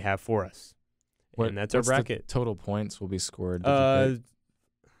they have for us. And that's our bracket. The total points will be scored. I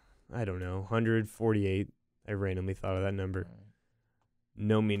don't know, 148. I randomly thought of that number. Right.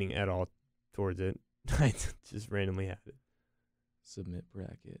 No meaning at all towards it. I just randomly had it. Submit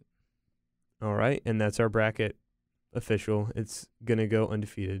bracket. All right, and that's our bracket official. It's going to go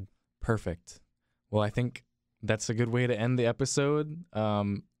undefeated. Perfect. Well, I think that's a good way to end the episode.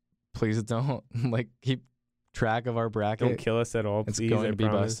 Please don't keep track of our bracket. Don't kill us at all, please. It's going to be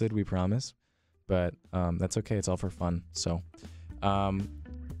promise. busted, we promise. But that's okay. It's all for fun. So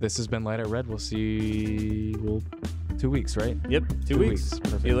this has been Light at Red. We'll see 2 weeks, right? Yep, 2 weeks.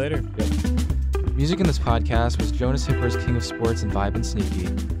 Perfect. See you later. Yep. Music in this podcast was Jonas Hipper's King of Sports and Vibe and Sneaky,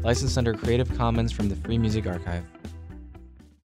 licensed under Creative Commons from the Free Music Archive.